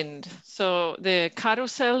about the wind. So the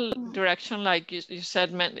carousel direction, like you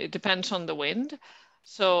said, it depends on the wind.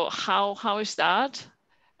 So how is that?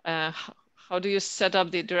 How do you set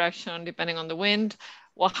up the direction depending on the wind?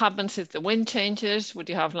 What happens if the wind changes? Would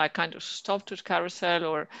you have kind of stop to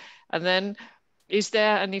carousel and then is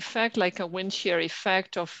there an effect, like a wind shear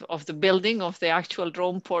effect of the building, of the actual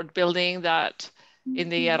drone port building that in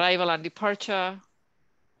the arrival and departure?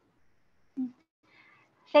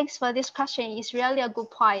 Thanks for this question. It's really a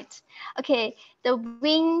good point. Okay, the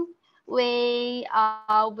wind we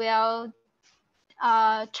will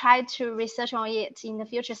try to research on it in the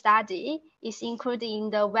future study is including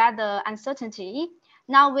the weather uncertainty.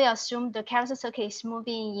 Now we assume the carousel circuit is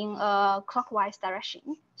moving in a clockwise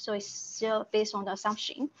direction. So it's still based on the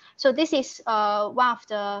assumption. So this is one of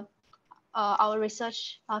the our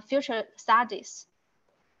research future studies.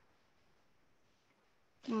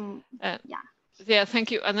 Yeah, thank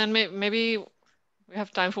you. And then maybe we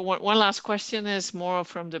have time for one last question is more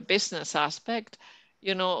from the business aspect.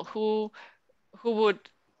 Who would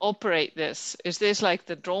operate this? Is this like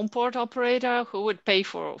the drone port operator? Who would pay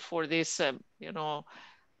for this,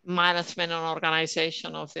 management and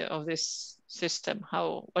organization of this system?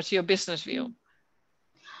 What's your business view?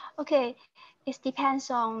 Okay, it depends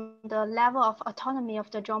on the level of autonomy of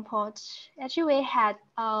the drone port. Actually, we had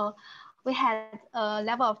a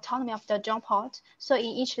level of autonomy of the drone pod. So in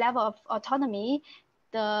each level of autonomy,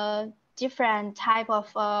 the different type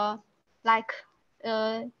of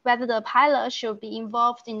whether the pilot should be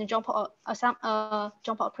involved in the drone pod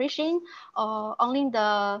operation or only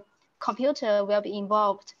the computer will be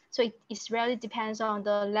involved. So it really depends on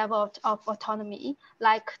the level of autonomy,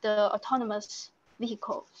 like the autonomous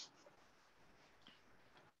vehicle.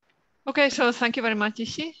 Okay, so thank you very much,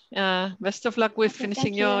 Yixi. Best of luck with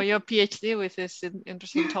finishing your PhD with this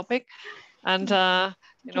interesting topic. And thank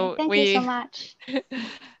you so much.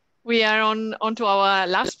 We are on to our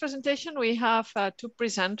last presentation. We have two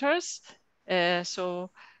presenters,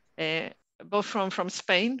 both from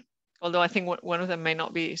Spain. Although I think one of them may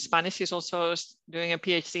not be Spanish. He's also doing a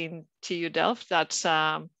PhD in TU Delft. That's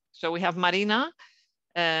so we have Marina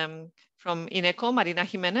from INECO, Marina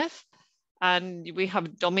Jiménez. And we have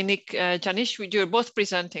Dominik Janisch. You're both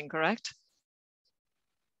presenting, correct?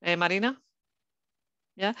 Marina?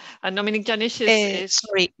 Yeah. And Dominik Janisch is...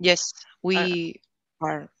 Sorry, yes, we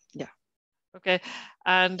are, yeah. Okay.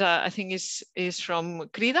 And I think is from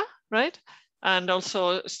CRIDA, right? And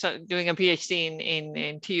also doing a PhD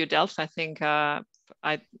in TU Delft. I think, I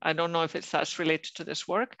don't know if that's related to this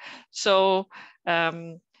work. So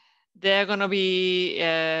They're going to be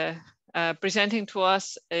presenting to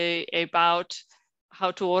us about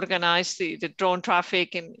how to organize the drone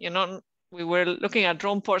traffic. And, we were looking at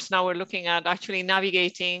drone ports. Now we're looking at actually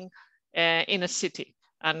navigating in a city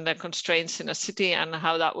and the constraints in a city and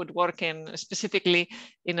how that would work specifically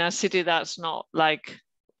in a city that's not like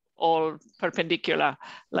all perpendicular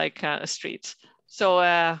like streets. So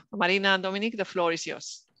Marina and Dominik, the floor is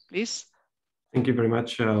yours, please. Thank you very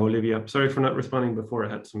much, Olivia. Sorry for not responding before. I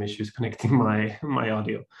had some issues connecting my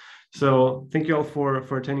audio. So thank you all for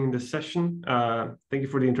attending this session. Thank you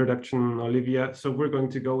for the introduction, Olivia. So we're going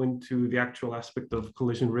to go into the actual aspect of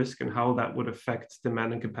collision risk and how that would affect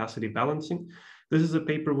demand and capacity balancing. This is a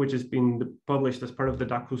paper which has been published as part of the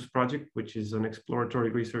DACUS project, which is an exploratory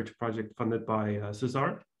research project funded by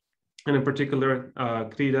SESAR. And in particular,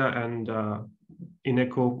 CRIDA and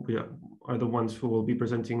INECO are the ones who will be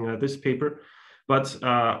presenting this paper. But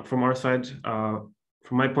from our side, from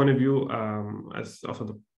my point of view, as also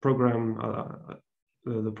the program,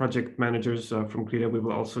 the project managers from CRIDA, we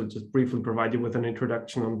will also just briefly provide you with an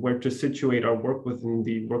introduction on where to situate our work within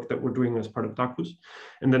the work that we're doing as part of DACUS.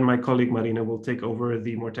 And then my colleague Marina will take over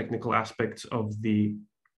the more technical aspects of the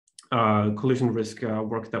collision risk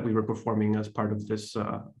work that we were performing as part of this,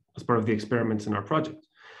 as part of the experiments in our project.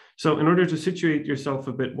 So in order to situate yourself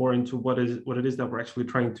a bit more into what it is that we're actually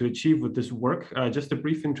trying to achieve with this work, just a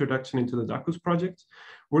brief introduction into the DACUS project.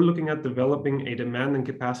 We're looking at developing a demand and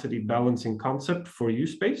capacity balancing concept for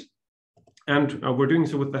U-Space. And we're doing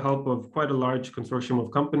so with the help of quite a large consortium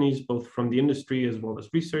of companies, both from the industry as well as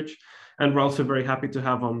research. And we're also very happy to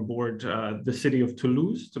have on board the city of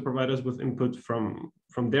Toulouse to provide us with input from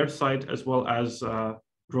their side, as well as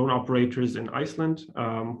drone operators in Iceland,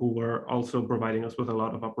 who were also providing us with a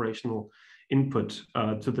lot of operational input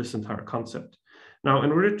to this entire concept. Now,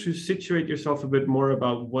 in order to situate yourself a bit more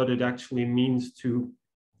about what it actually means to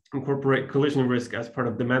incorporate collision risk as part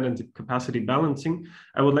of demand and capacity balancing,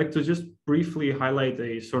 I would like to just briefly highlight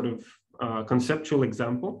a sort of conceptual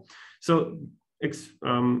example. So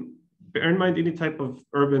bear in mind any type of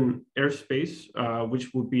urban airspace,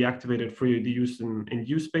 which would be activated for the use in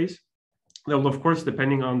U-Space. There will, of course,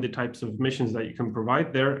 depending on the types of missions that you can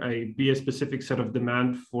provide there, be a specific set of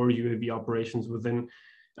demand for UAV operations within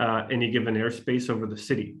any given airspace over the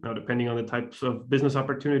city. Now, depending on the types of business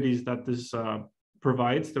opportunities that this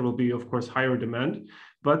provides, there will be, of course, higher demand,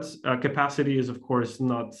 but capacity is, of course,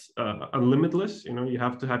 not unlimitless. You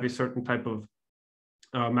have to have a certain type of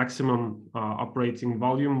maximum operating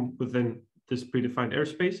volume within this predefined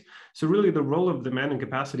airspace. So really the role of demand and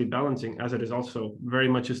capacity balancing, as it is also very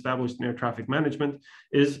much established in air traffic management,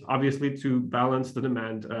 is obviously to balance the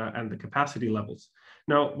demand and the capacity levels.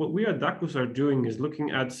 Now, what we at DACUS are doing is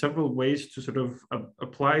looking at several ways to sort of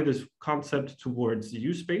apply this concept towards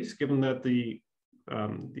U-Space, given that the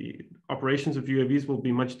operations of UAVs will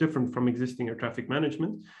be much different from existing air traffic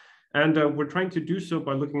management. And we're trying to do so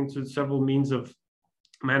by looking into several means of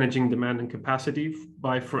managing demand and capacity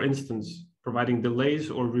by, for instance, providing delays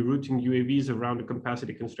or rerouting UAVs around a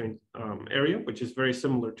capacity constrained area, which is very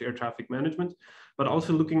similar to air traffic management, but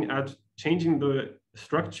also looking at changing the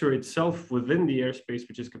structure itself within the airspace,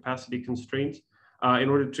 which is capacity constrained, in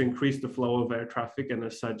order to increase the flow of air traffic and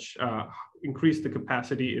as such, increase the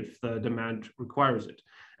capacity if the demand requires it.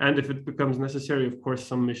 And if it becomes necessary, of course,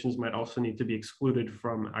 some missions might also need to be excluded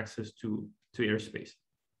from access to airspace.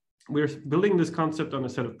 We're building this concept on a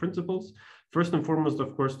set of principles. First and foremost,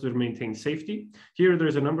 of course, to maintain safety. Here,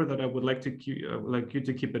 there's a number that I would like you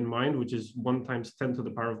to keep in mind, which is 1 ×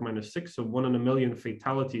 10⁻⁶. So 1 in a million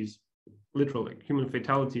fatalities, literally human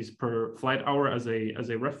fatalities per flight hour as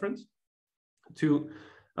a reference to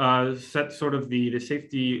set sort of the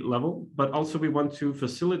safety level. But also we want to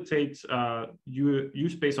facilitate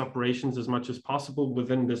U-Space operations as much as possible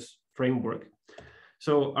within this framework.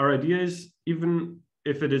 So our idea is, even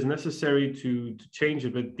if it is necessary to change a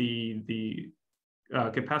bit the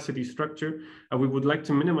capacity structure, we would like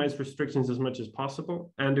to minimize restrictions as much as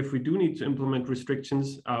possible. And if we do need to implement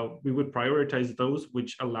restrictions, we would prioritize those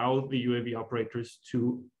which allow the UAV operators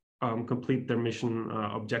to complete their mission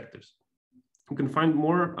objectives. You can find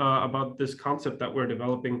more about this concept that we're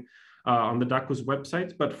developing on the DACUS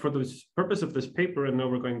website, but for the purpose of this paper, and now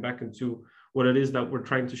we're going back into what it is that we're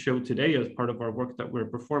trying to show today as part of our work that we're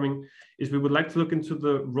performing, is we would like to look into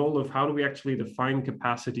the role of how do we actually define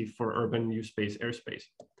capacity for urban U-Space airspace.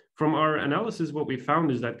 From our analysis, what we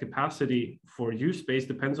found is that capacity for U-Space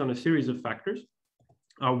depends on a series of factors.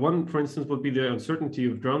 One, for instance, would be the uncertainty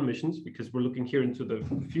of drone missions, because we're looking here into the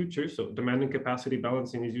future. So demand and capacity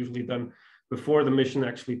balancing is usually done before the mission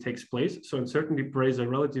actually takes place. So uncertainty plays a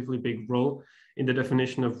relatively big role in the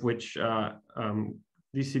definition of which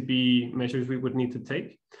DCB measures we would need to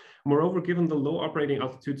take. Moreover, given the low operating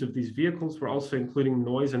altitudes of these vehicles, we're also including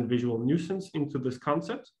noise and visual nuisance into this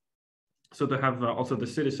concept. So to have also the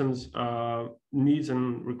citizens' needs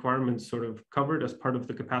and requirements sort of covered as part of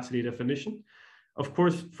the capacity definition. Of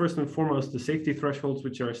course, first and foremost, the safety thresholds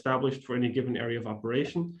which are established for any given area of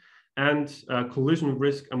operation, and collision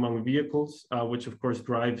risk among vehicles, which of course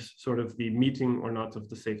drives sort of the meeting or not of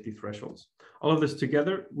the safety thresholds. All of this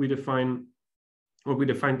together, we define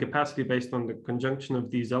capacity based on the conjunction of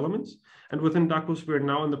these elements. And within DACUS, we're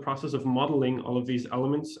now in the process of modeling all of these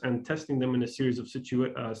elements and testing them in a series of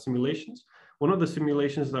simulations. One of the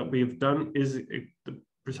simulations that we have done is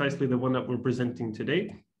precisely the one that we're presenting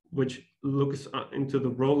today, which looks into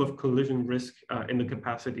the role of collision risk in the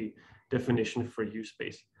capacity definition for use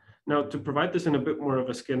space. Now, to provide this in a bit more of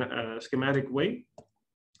a schematic way,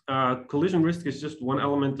 collision risk is just one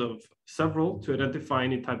element of several to identify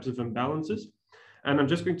any types of imbalances. And I'm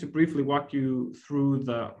just going to briefly walk you through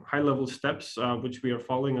the high-level steps which we are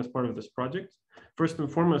following as part of this project. First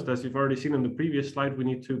and foremost, as you've already seen in the previous slide, we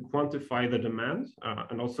need to quantify the demand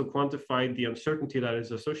and also quantify the uncertainty that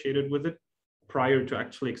is associated with it prior to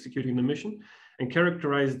actually executing the mission, and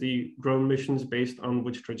characterize the drone missions based on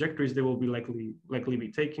which trajectories they will be likely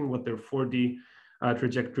be taking, what their 4D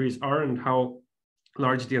trajectories are, and how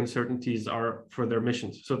large the uncertainties are for their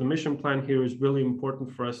missions. So the mission plan here is really important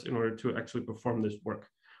for us in order to actually perform this work.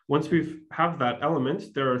 Once we have that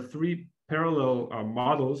element, there are three parallel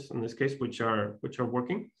models in this case which are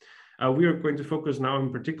working. We are going to focus now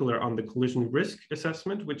in particular on the collision risk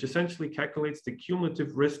assessment, which essentially calculates the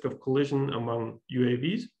cumulative risk of collision among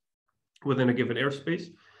UAVs within a given airspace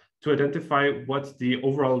to identify what the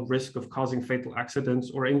overall risk of causing fatal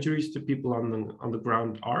accidents or injuries to people on the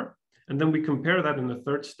ground are. And then we compare that in the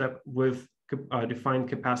third step with defined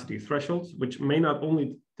capacity thresholds, which may not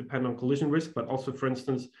only depend on collision risk, but also, for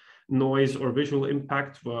instance, noise or visual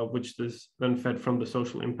impact, which is then fed from the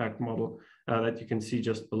social impact model that you can see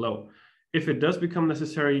just below. If it does become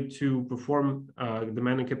necessary to perform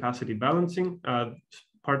demand and capacity balancing,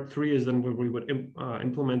 part 3 is then where we would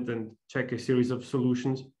implement and check a series of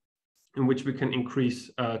solutions in which we can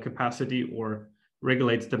increase capacity or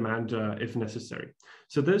regulate demand if necessary.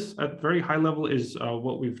 So this, at very high level, is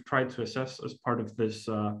what we've tried to assess as part of this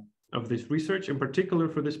research. In particular,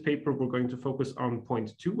 for this paper, we're going to focus on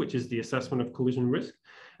point 2, which is the assessment of collision risk.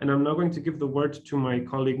 And I'm now going to give the word to my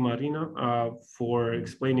colleague Marina for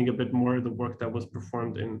explaining a bit more the work that was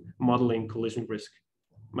performed in modeling collision risk.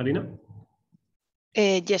 Marina?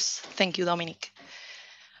 Yes, thank you, Dominik.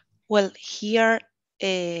 Well, here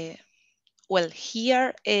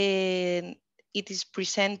it is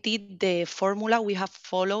presented the formula we have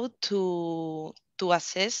followed to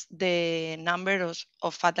assess the number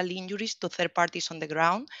of fatal injuries to third parties on the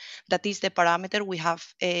ground. That is the parameter we have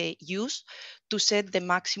used to set the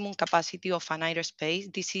maximum capacity of an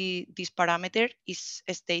airspace. This parameter is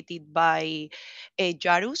stated by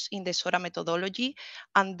JARUS in the SORA methodology,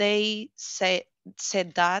 and they set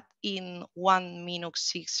that in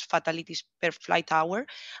 1-6 fatalities per flight hour.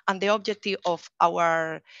 And the objective of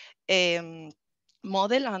our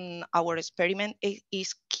model and our experiment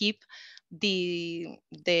is keep the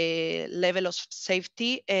level of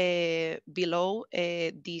safety below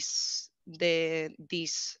this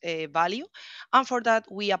value. And for that,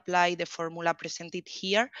 we apply the formula presented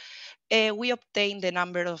here. We obtain the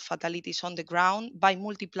number of fatalities on the ground by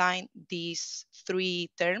multiplying these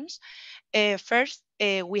three terms. First,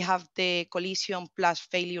 we have the collision plus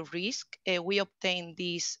failure risk. We obtain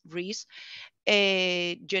this risk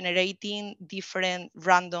generating different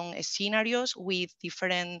random scenarios with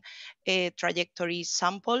different trajectory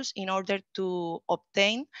samples in order to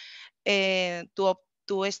obtain,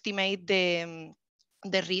 to estimate the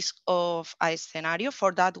risk of a scenario.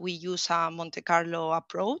 For that, we use a Monte Carlo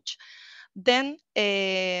approach. Then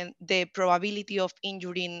the probability of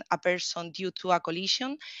injuring a person due to a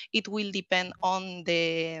collision, it will depend on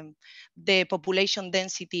the population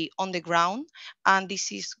density on the ground. And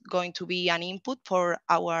this is going to be an input for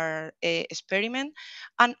our experiment.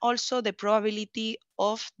 And also the probability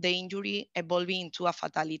of the injury evolving into a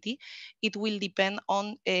fatality. It will depend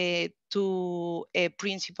on two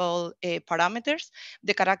principal parameters: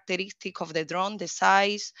 the characteristic of the drone, the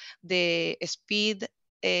size, the speed,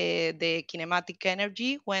 the kinematic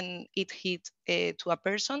energy when it hits to a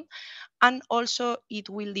person. And also it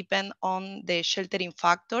will depend on the sheltering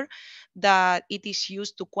factor that it is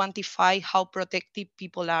used to quantify how protected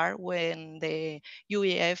people are when the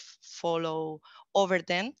UAF follow over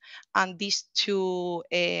them. And these two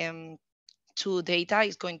data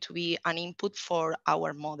is going to be an input for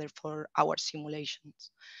our model, for our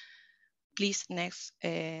simulations. Please, next,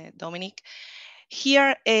 Dominik.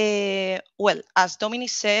 Here, well, as Dominik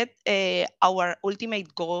said, our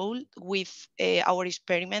ultimate goal with our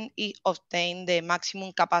experiment is obtain the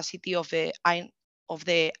maximum capacity of the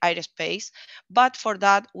airspace. But for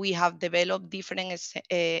that, we have developed different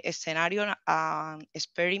scenario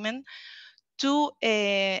experiment to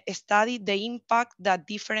study the impact that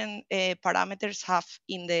different parameters have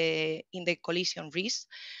in the collision risk.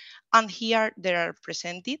 And here they are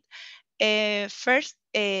presented. First,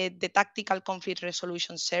 the Tactical Conflict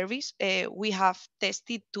Resolution Service. We have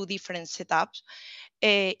tested two different setups.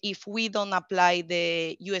 If we don't apply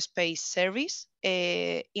the US-based service,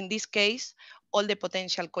 in this case, all the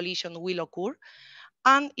potential collision will occur.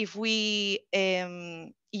 And if we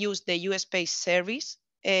use the US-based service,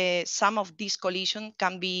 some of these collisions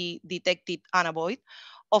can be detected and avoided.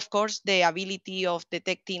 Of course, the ability of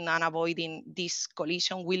detecting and avoiding this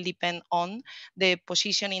collision will depend on the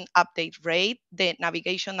positioning update rate, the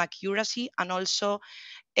navigation accuracy, and also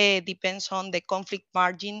depends on the conflict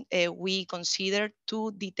margin we consider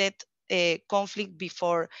to detect conflict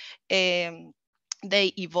before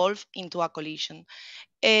they evolve into a collision.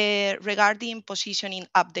 Regarding positioning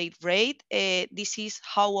update rate, this is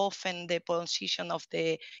how often the position of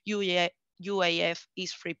the UAF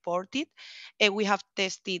is reported. We have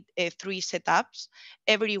tested 3 setups,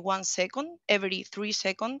 every 1 second, every 3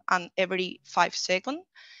 seconds, and every 5 seconds.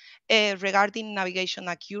 Regarding navigation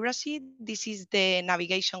accuracy, this is the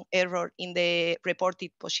navigation error in the reported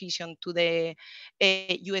position to the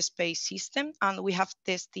US-based system, and we have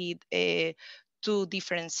tested two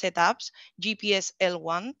different setups, GPS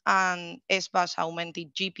L1 and SBUS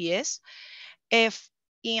augmented GPS.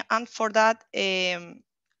 And for that,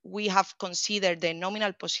 we have considered the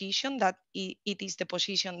nominal position, that it is the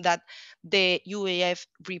position that the UAF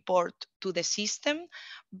report to the system,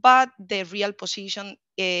 but the real position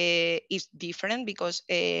is different because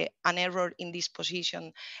an error in this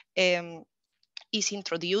position is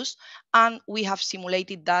introduced, and we have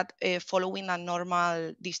simulated that following a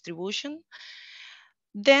normal distribution.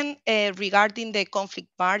 Then regarding the conflict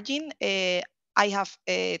margin, I have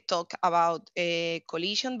talked about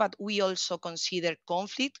collision, but we also consider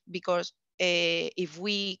conflict because if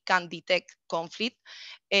we can detect conflict,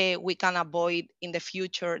 we can avoid in the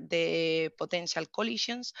future the potential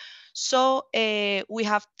collisions. So we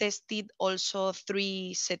have tested also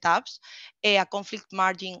 3 setups, a conflict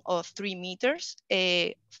margin of 3 meters,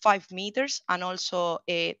 5 meters, and also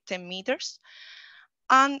 10 meters.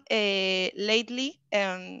 And lately,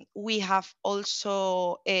 we have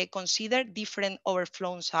also considered different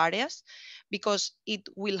overflows areas because it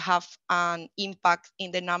will have an impact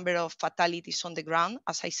in the number of fatalities on the ground,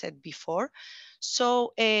 as I said before.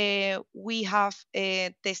 So we have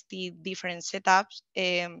tested different setups,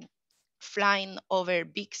 flying over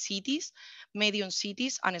big cities, medium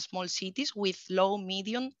cities, and small cities with low,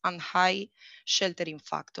 medium, and high sheltering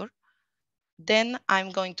factor. Then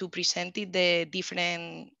I'm going to present it the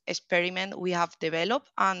different experiment we have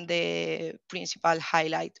developed and the principal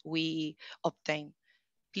highlight we obtained.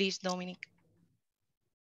 Please, Dominik.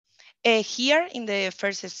 Here in the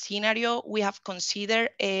first scenario, we have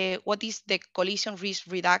considered what is the collision risk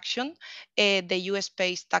reduction the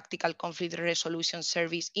US-based Tactical Conflict Resolution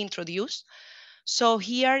Service introduced. So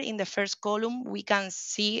here in the first column, we can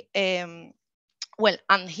see well,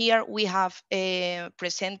 and here we have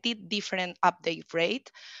presented different update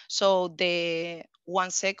rate. So the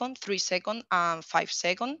 1 second, 3 second, and 5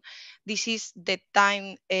 second. This is the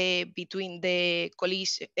time between the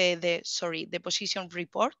collision, the position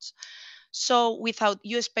reports. So without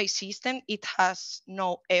US-based system, it has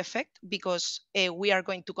no effect because we are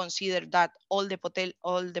going to consider that all the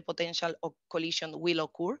potential of collision will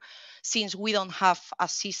occur since we don't have a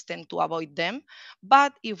system to avoid them.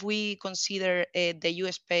 But if we consider the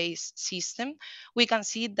US-based system, we can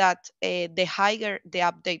see that the higher the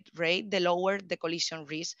update rate, the lower the collision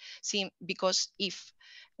risk. Because if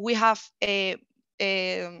we have the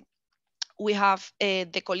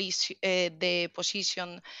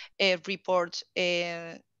position report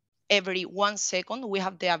every 1 second, we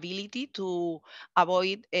have the ability to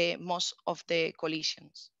avoid most of the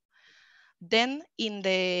collisions. Then in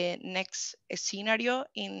the next scenario,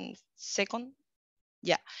 in second,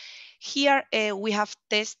 here we have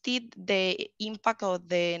tested the impact of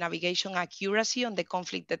the navigation accuracy on the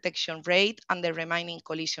conflict detection rate and the remaining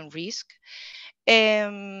collision risk.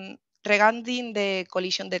 Regarding the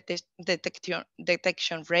collision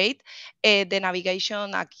detection rate, the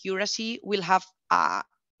navigation accuracy will have a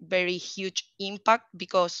very huge impact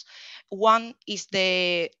because one is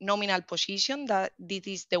the nominal position, that this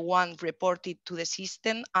is the one reported to the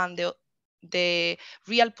system, and the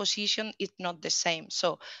real position is not the same.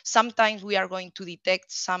 So sometimes we are going to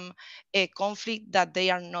detect some conflict that they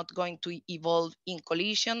are not going to evolve in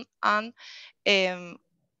collision, and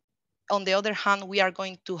on the other hand, we are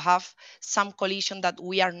going to have some collision that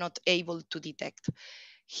we are not able to detect.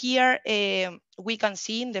 Here we can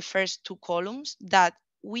see in the first two columns that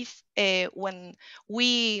when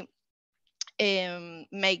we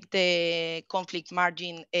make the conflict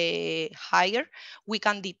margin higher, we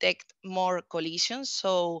can detect more collisions.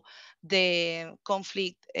 So the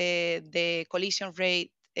collision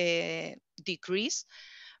rate decrease,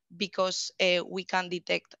 because we can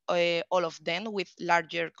detect all of them with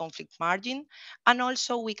larger conflict margin. And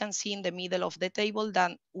also we can see in the middle of the table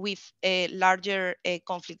that with a larger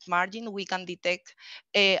conflict margin, we can detect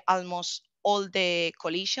almost all the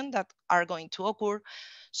collisions that are going to occur.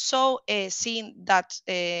 So seeing that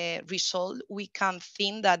result, we can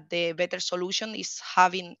think that the better solution is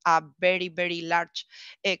having a very, very large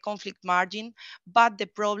conflict margin. But the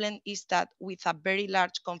problem is that with a very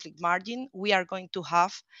large conflict margin, we are going to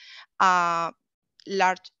have a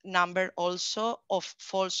large number also of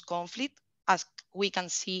false conflict, as we can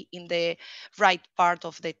see in the right part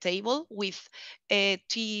of the table. With a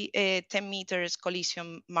 10 meters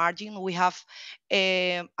collision margin, we have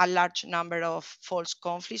a large number of false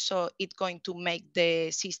conflicts, so it's going to make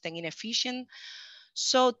the system inefficient.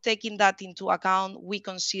 So taking that into account, we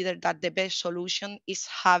consider that the best solution is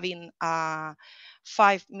having a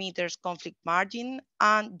 5 meters conflict margin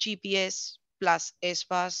and GPS plus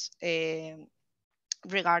SBUS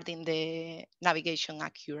regarding the navigation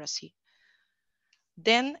accuracy.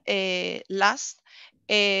 Then last,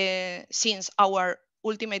 since our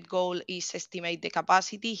ultimate goal is estimate the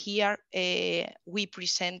capacity, here we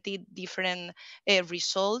presented different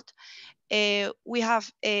results. We have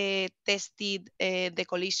tested the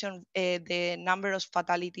collision, the number of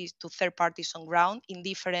fatalities to third parties on ground in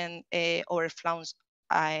different overflows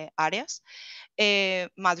areas.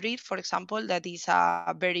 Madrid, for example, that is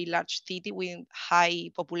a very large city with high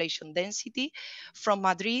population density. From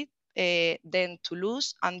Madrid, then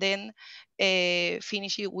Toulouse, and then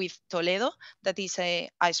finish it with Toledo, that is a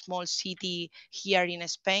small city here in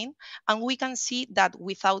Spain. And we can see that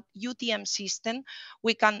without UTM system,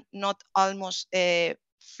 we can not almost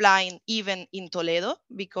flying even in Toledo,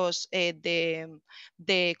 because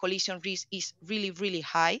the collision risk is really, really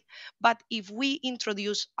high. But if we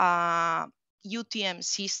introduce a UTM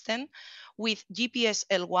system with GPS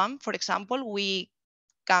L1, for example, we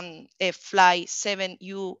can fly 7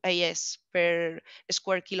 UAS per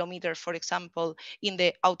square kilometer, for example, in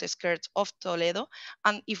the outskirts of Toledo.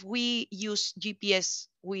 And if we use GPS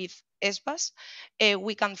with SBUS,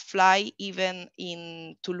 we can fly even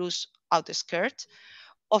in Toulouse outskirts.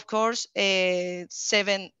 Of course, 7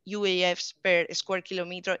 UAFs per square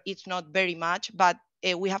kilometer is not very much, but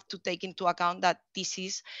we have to take into account that this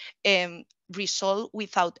is resolved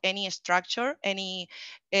without any structure, any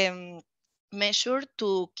measure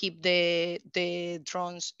to keep the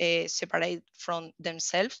drones separate from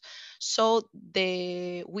themselves. So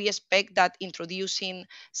we expect that introducing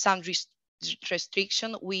some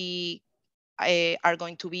restriction, we are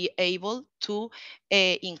going to be able to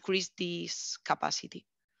increase this capacity.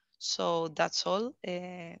 So that's all,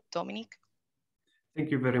 Dominik. Thank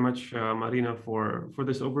you very much, Marina, for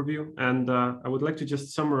this overview. And I would like to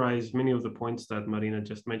just summarize many of the points that Marina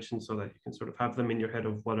just mentioned, so that you can sort of have them in your head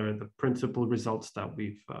of what are the principal results that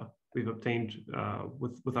we've obtained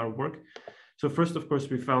with our work. So first, of course,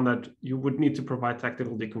 we found that you would need to provide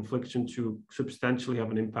tactical deconfliction to substantially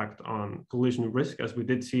have an impact on collision risk, as we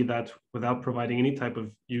did see that without providing any type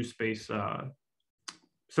of U-space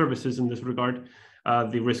services in this regard,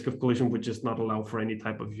 the risk of collision would just not allow for any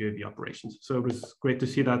type of UAV operations. So it was great to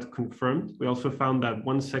see that confirmed. We also found that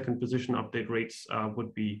 1 second position update rates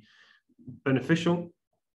would be beneficial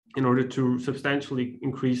in order to substantially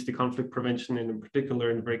increase the conflict prevention, and in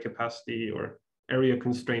particular in very capacity or area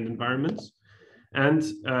constrained environments. And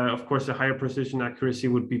of course, a higher precision accuracy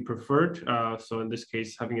would be preferred. So in this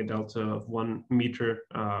case, having a delta of 1 meter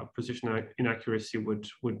precision inaccuracy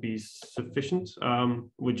would be sufficient,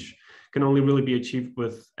 which can only really be achieved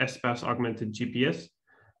with SBUS augmented GPS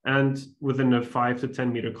and within a 5 to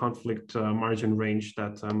 10 meter conflict margin range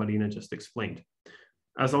that Marina just explained.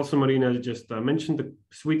 As also Marina just mentioned, the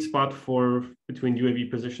sweet spot between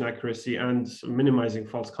UAV position accuracy and minimizing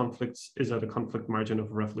false conflicts is at a conflict margin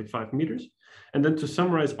of roughly 5 meters. And then to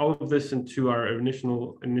summarize all of this into our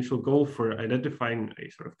initial goal for identifying a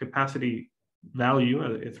sort of capacity value,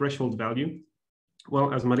 a threshold value.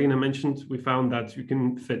 Well, as Marina mentioned, we found that you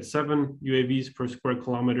can fit 7 UAVs per square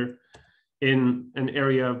kilometer in an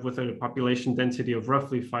area with a population density of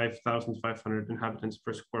roughly 5,500 inhabitants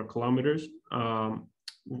per square kilometers,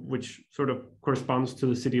 which sort of corresponds to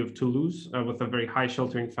the city of Toulouse with a very high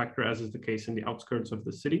sheltering factor, as is the case in the outskirts of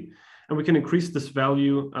the city. And we can increase this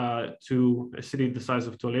value to a city the size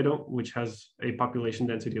of Toledo, which has a population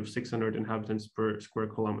density of 600 inhabitants per square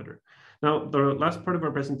kilometer. Now, the last part of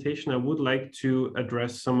our presentation, I would like to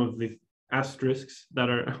address some of the asterisks that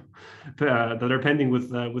are pending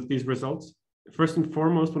with these results. First and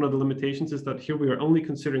foremost, one of the limitations is that here we are only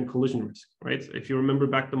considering collision risk, right? If you remember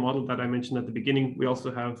back the model that I mentioned at the beginning, we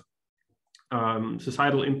also have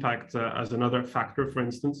societal impact as another factor, for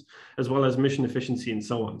instance, as well as mission efficiency and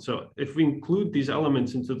so on. So if we include these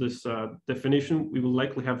elements into this definition, we will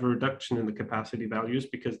likely have a reduction in the capacity values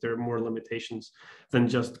because there are more limitations than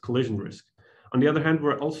just collision risk. On the other hand,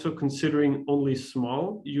 we're also considering only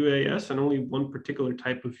small UAS and only one particular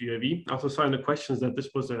type of UAV. I also saw in the questions that this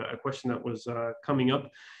was a question that was coming up.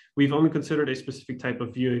 We've only considered a specific type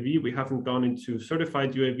of UAV. We haven't gone into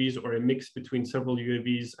certified UAVs or a mix between several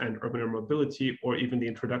UAVs and urban air mobility, or even the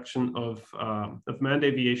introduction of manned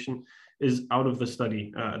aviation is out of the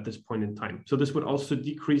study at this point in time. So this would also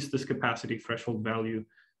decrease this capacity threshold value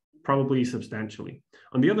probably substantially.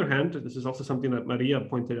 On the other hand, this is also something that Marina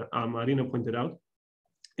pointed out,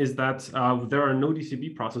 is that there are no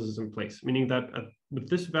DCB processes in place, meaning that with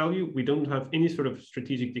this value, we don't have any sort of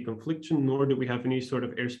strategic deconfliction, nor do we have any sort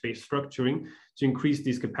of airspace structuring to increase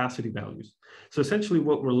these capacity values. So essentially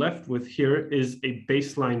what we're left with here is a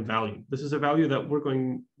baseline value. This is a value that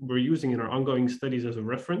we're using in our ongoing studies as a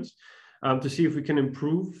reference to see if we can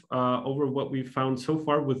improve over what we've found so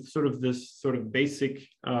far with this basic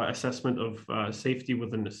assessment of safety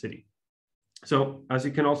within the city. So as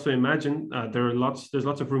you can also imagine, there's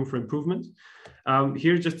lots of room for improvement.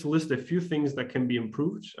 Here, just to list a few things that can be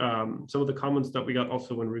improved. Some of the comments that we got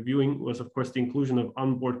also when reviewing was, of course, the inclusion of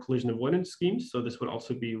onboard collision avoidance schemes. So this would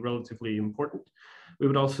also be relatively important. We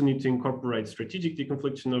would also need to incorporate strategic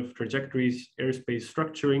deconfliction of trajectories, airspace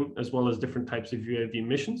structuring, as well as different types of UAV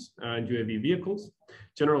missions and UAV vehicles,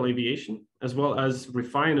 general aviation, as well as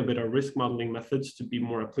refine a bit our risk modeling methods to be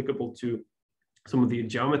more applicable to some of the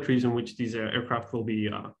geometries in which these aircraft will be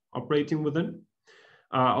operating within.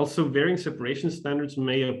 Also, varying separation standards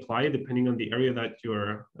may apply depending on the area that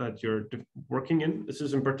you're working in. This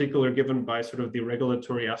is in particular given by sort of the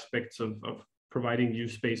regulatory aspects of providing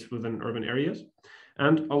use space within urban areas.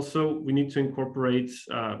 And also, we need to incorporate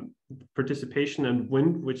participation and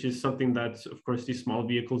wind, which is something that, of course, these small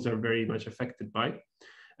vehicles are very much affected by.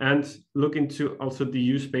 And look into also the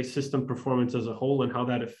use-based system performance as a whole and how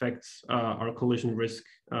that affects our collision risk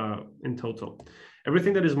in total.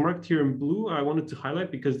 Everything that is marked here in blue, I wanted to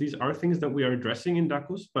highlight because these are things that we are addressing in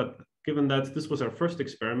DACUS, but given that this was our first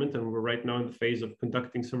experiment and we're right now in the phase of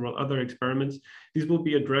conducting several other experiments, these will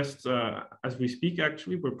be addressed as we speak,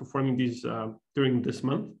 actually. We're performing these during this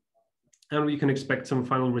month, and we can expect some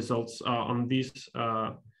final results on these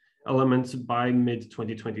elements by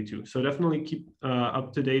mid-2022. So definitely keep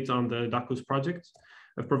up to date on the DACUS project.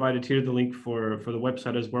 I've provided here the link for the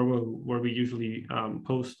website as well, where we usually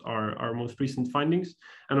post our most recent findings.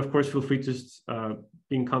 And of course, feel free to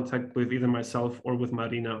be in contact with either myself or with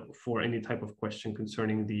Marina for any type of question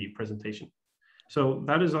concerning the presentation. So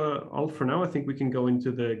that is all for now. I think we can go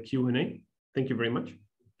into the Q&A. Thank you very much.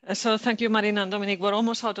 So thank you, Marina and Dominik. We're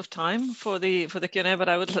almost out of time for the Q&A, but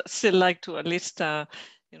I would still like to at least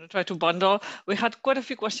try to bundle. We had quite a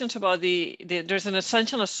few questions about there's an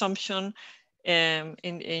essential assumption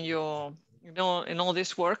in your in all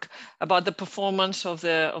this work about the performance of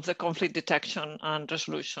the conflict detection and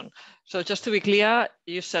resolution. So just to be clear,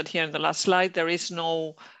 you said here in the last slide there is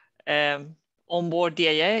no onboard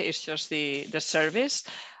DAA, it's just the service.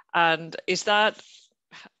 And is that,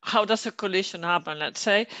 how does a collision happen, let's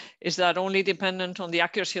say? Is that only dependent on the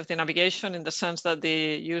accuracy of the navigation in the sense that the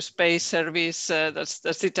use-based service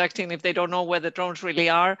that's detecting, if they don't know where the drones really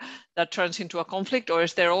are, that turns into a conflict? Or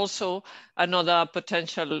is there also another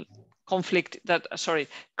potential conflict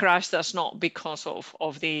crash that's not because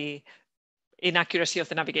of the inaccuracy of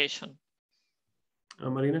the navigation?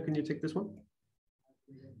 Marina, can you take this one?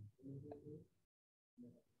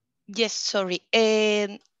 Yes, sorry.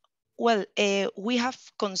 Well, we have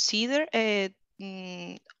considered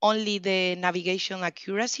only the navigation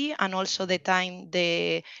accuracy and also the time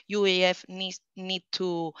the UAF need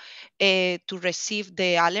to receive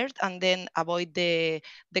the alert and then avoid the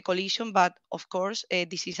collision. But of course,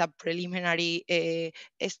 this is a preliminary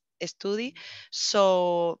study.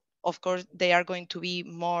 So of course, they are going to be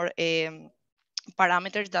more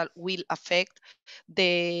parameters that will affect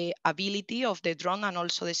the ability of the drone and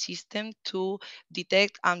also the system to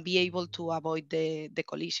detect and be able to avoid the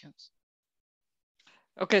collisions.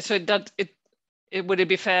 Okay, so would it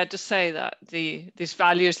be fair to say that these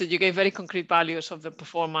values that you gave, very concrete values of the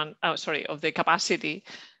performance, of the capacity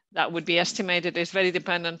that would be estimated, is very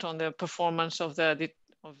dependent on the performance of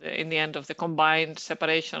in the end of the combined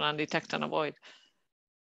separation and detect and avoid.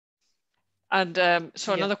 And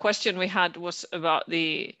so another question we had was about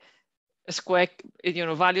the square,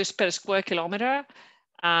 values per square kilometer,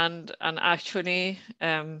 and actually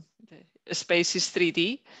the space is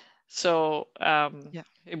 3D. So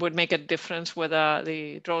it would make a difference whether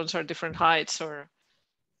the drones are different heights, or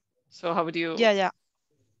so how would you?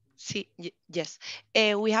 Yes.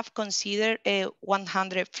 We have considered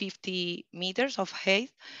 150 meters of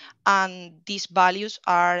height, and these values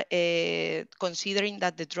are considering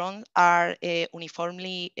that the drones are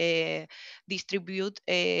uniformly distributed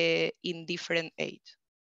in different heights.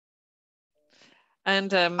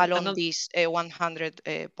 And along these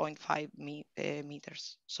 100.5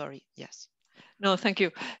 meters. Sorry, yes. No, thank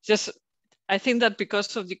you. Just, I think that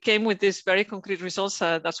because you came with these very concrete results,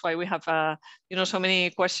 that's why we have so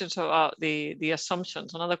many questions about the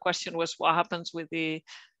assumptions. Another question was what happens with the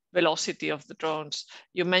velocity of the drones.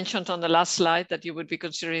 You mentioned on the last slide that you would be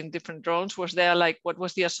considering different drones. Was there what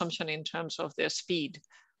was the assumption in terms of the speed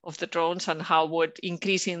of the drones, and how would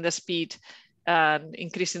increasing the speed and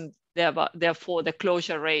increasing therefore the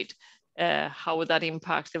closure rate, how would that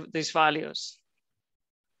impact these values?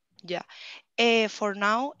 Yeah. For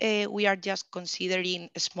now, we are just considering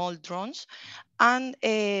small drones, and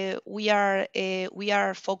we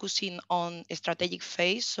are focusing on a strategic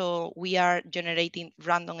phase. So we are generating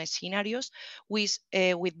random scenarios with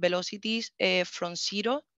velocities from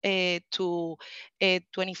 0 to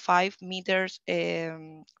 25 meters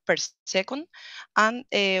per second. And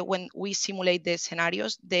when we simulate the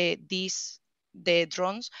scenarios, the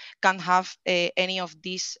drones can have any of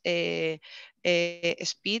these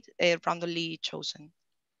speed randomly chosen.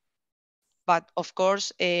 But of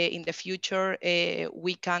course, in the future,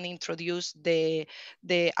 we can introduce a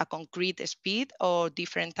concrete speed or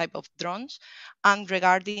different type of drones. And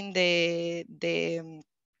regarding the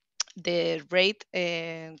rate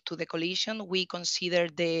to the collision, we consider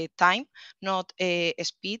the time, not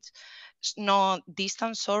speed, not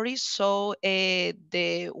distance. Sorry. So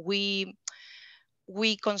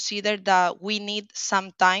we consider that we need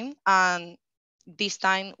some time, and this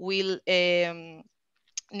time will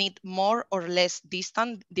need more or less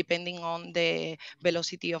distance depending on the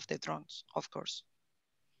velocity of the drones, of course.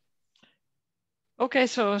 Okay,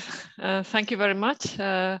 so thank you very much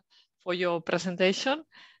for your presentation.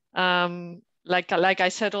 Like I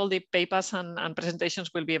said, all the papers and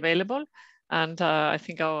presentations will be available. And I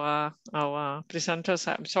think our presenters,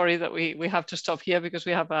 I'm sorry that we have to stop here because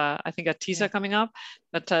we have, I think, a teaser coming up,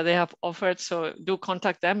 but they have offered. So do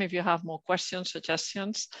contact them if you have more questions,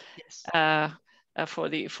 suggestions. Yes. For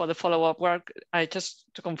the follow-up work. Just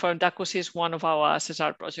to confirm, DACUS is one of our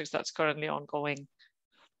SESAR projects that's currently ongoing.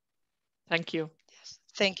 Thank you. Yes.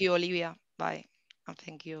 Thank you, Olivia. Bye. And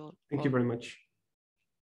thank you. Thank you very much.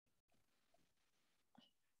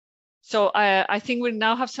 So I think we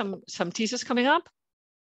now have some teasers coming up.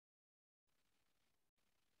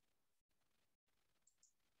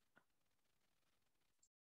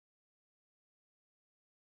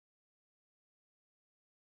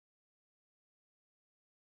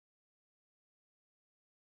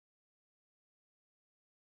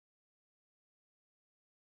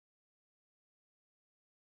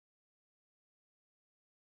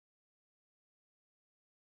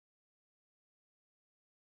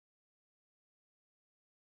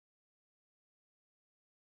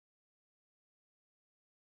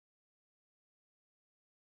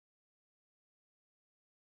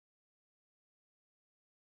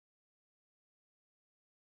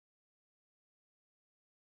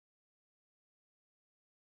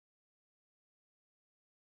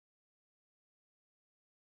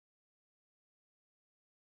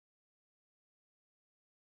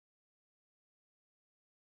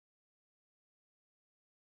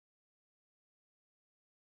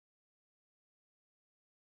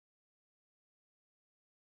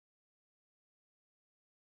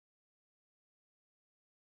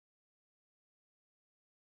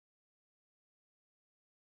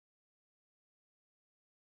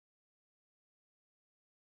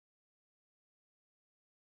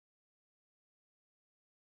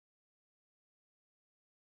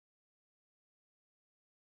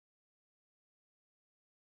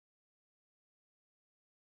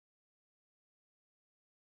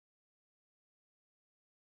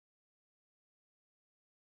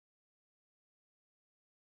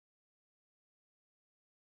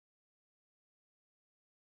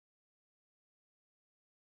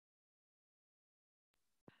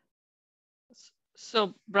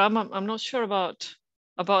 So Bram, I'm not sure about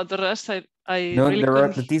the rest. I No, really the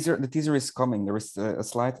couldn't. teaser is coming. There is a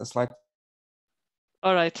slide.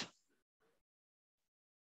 All right.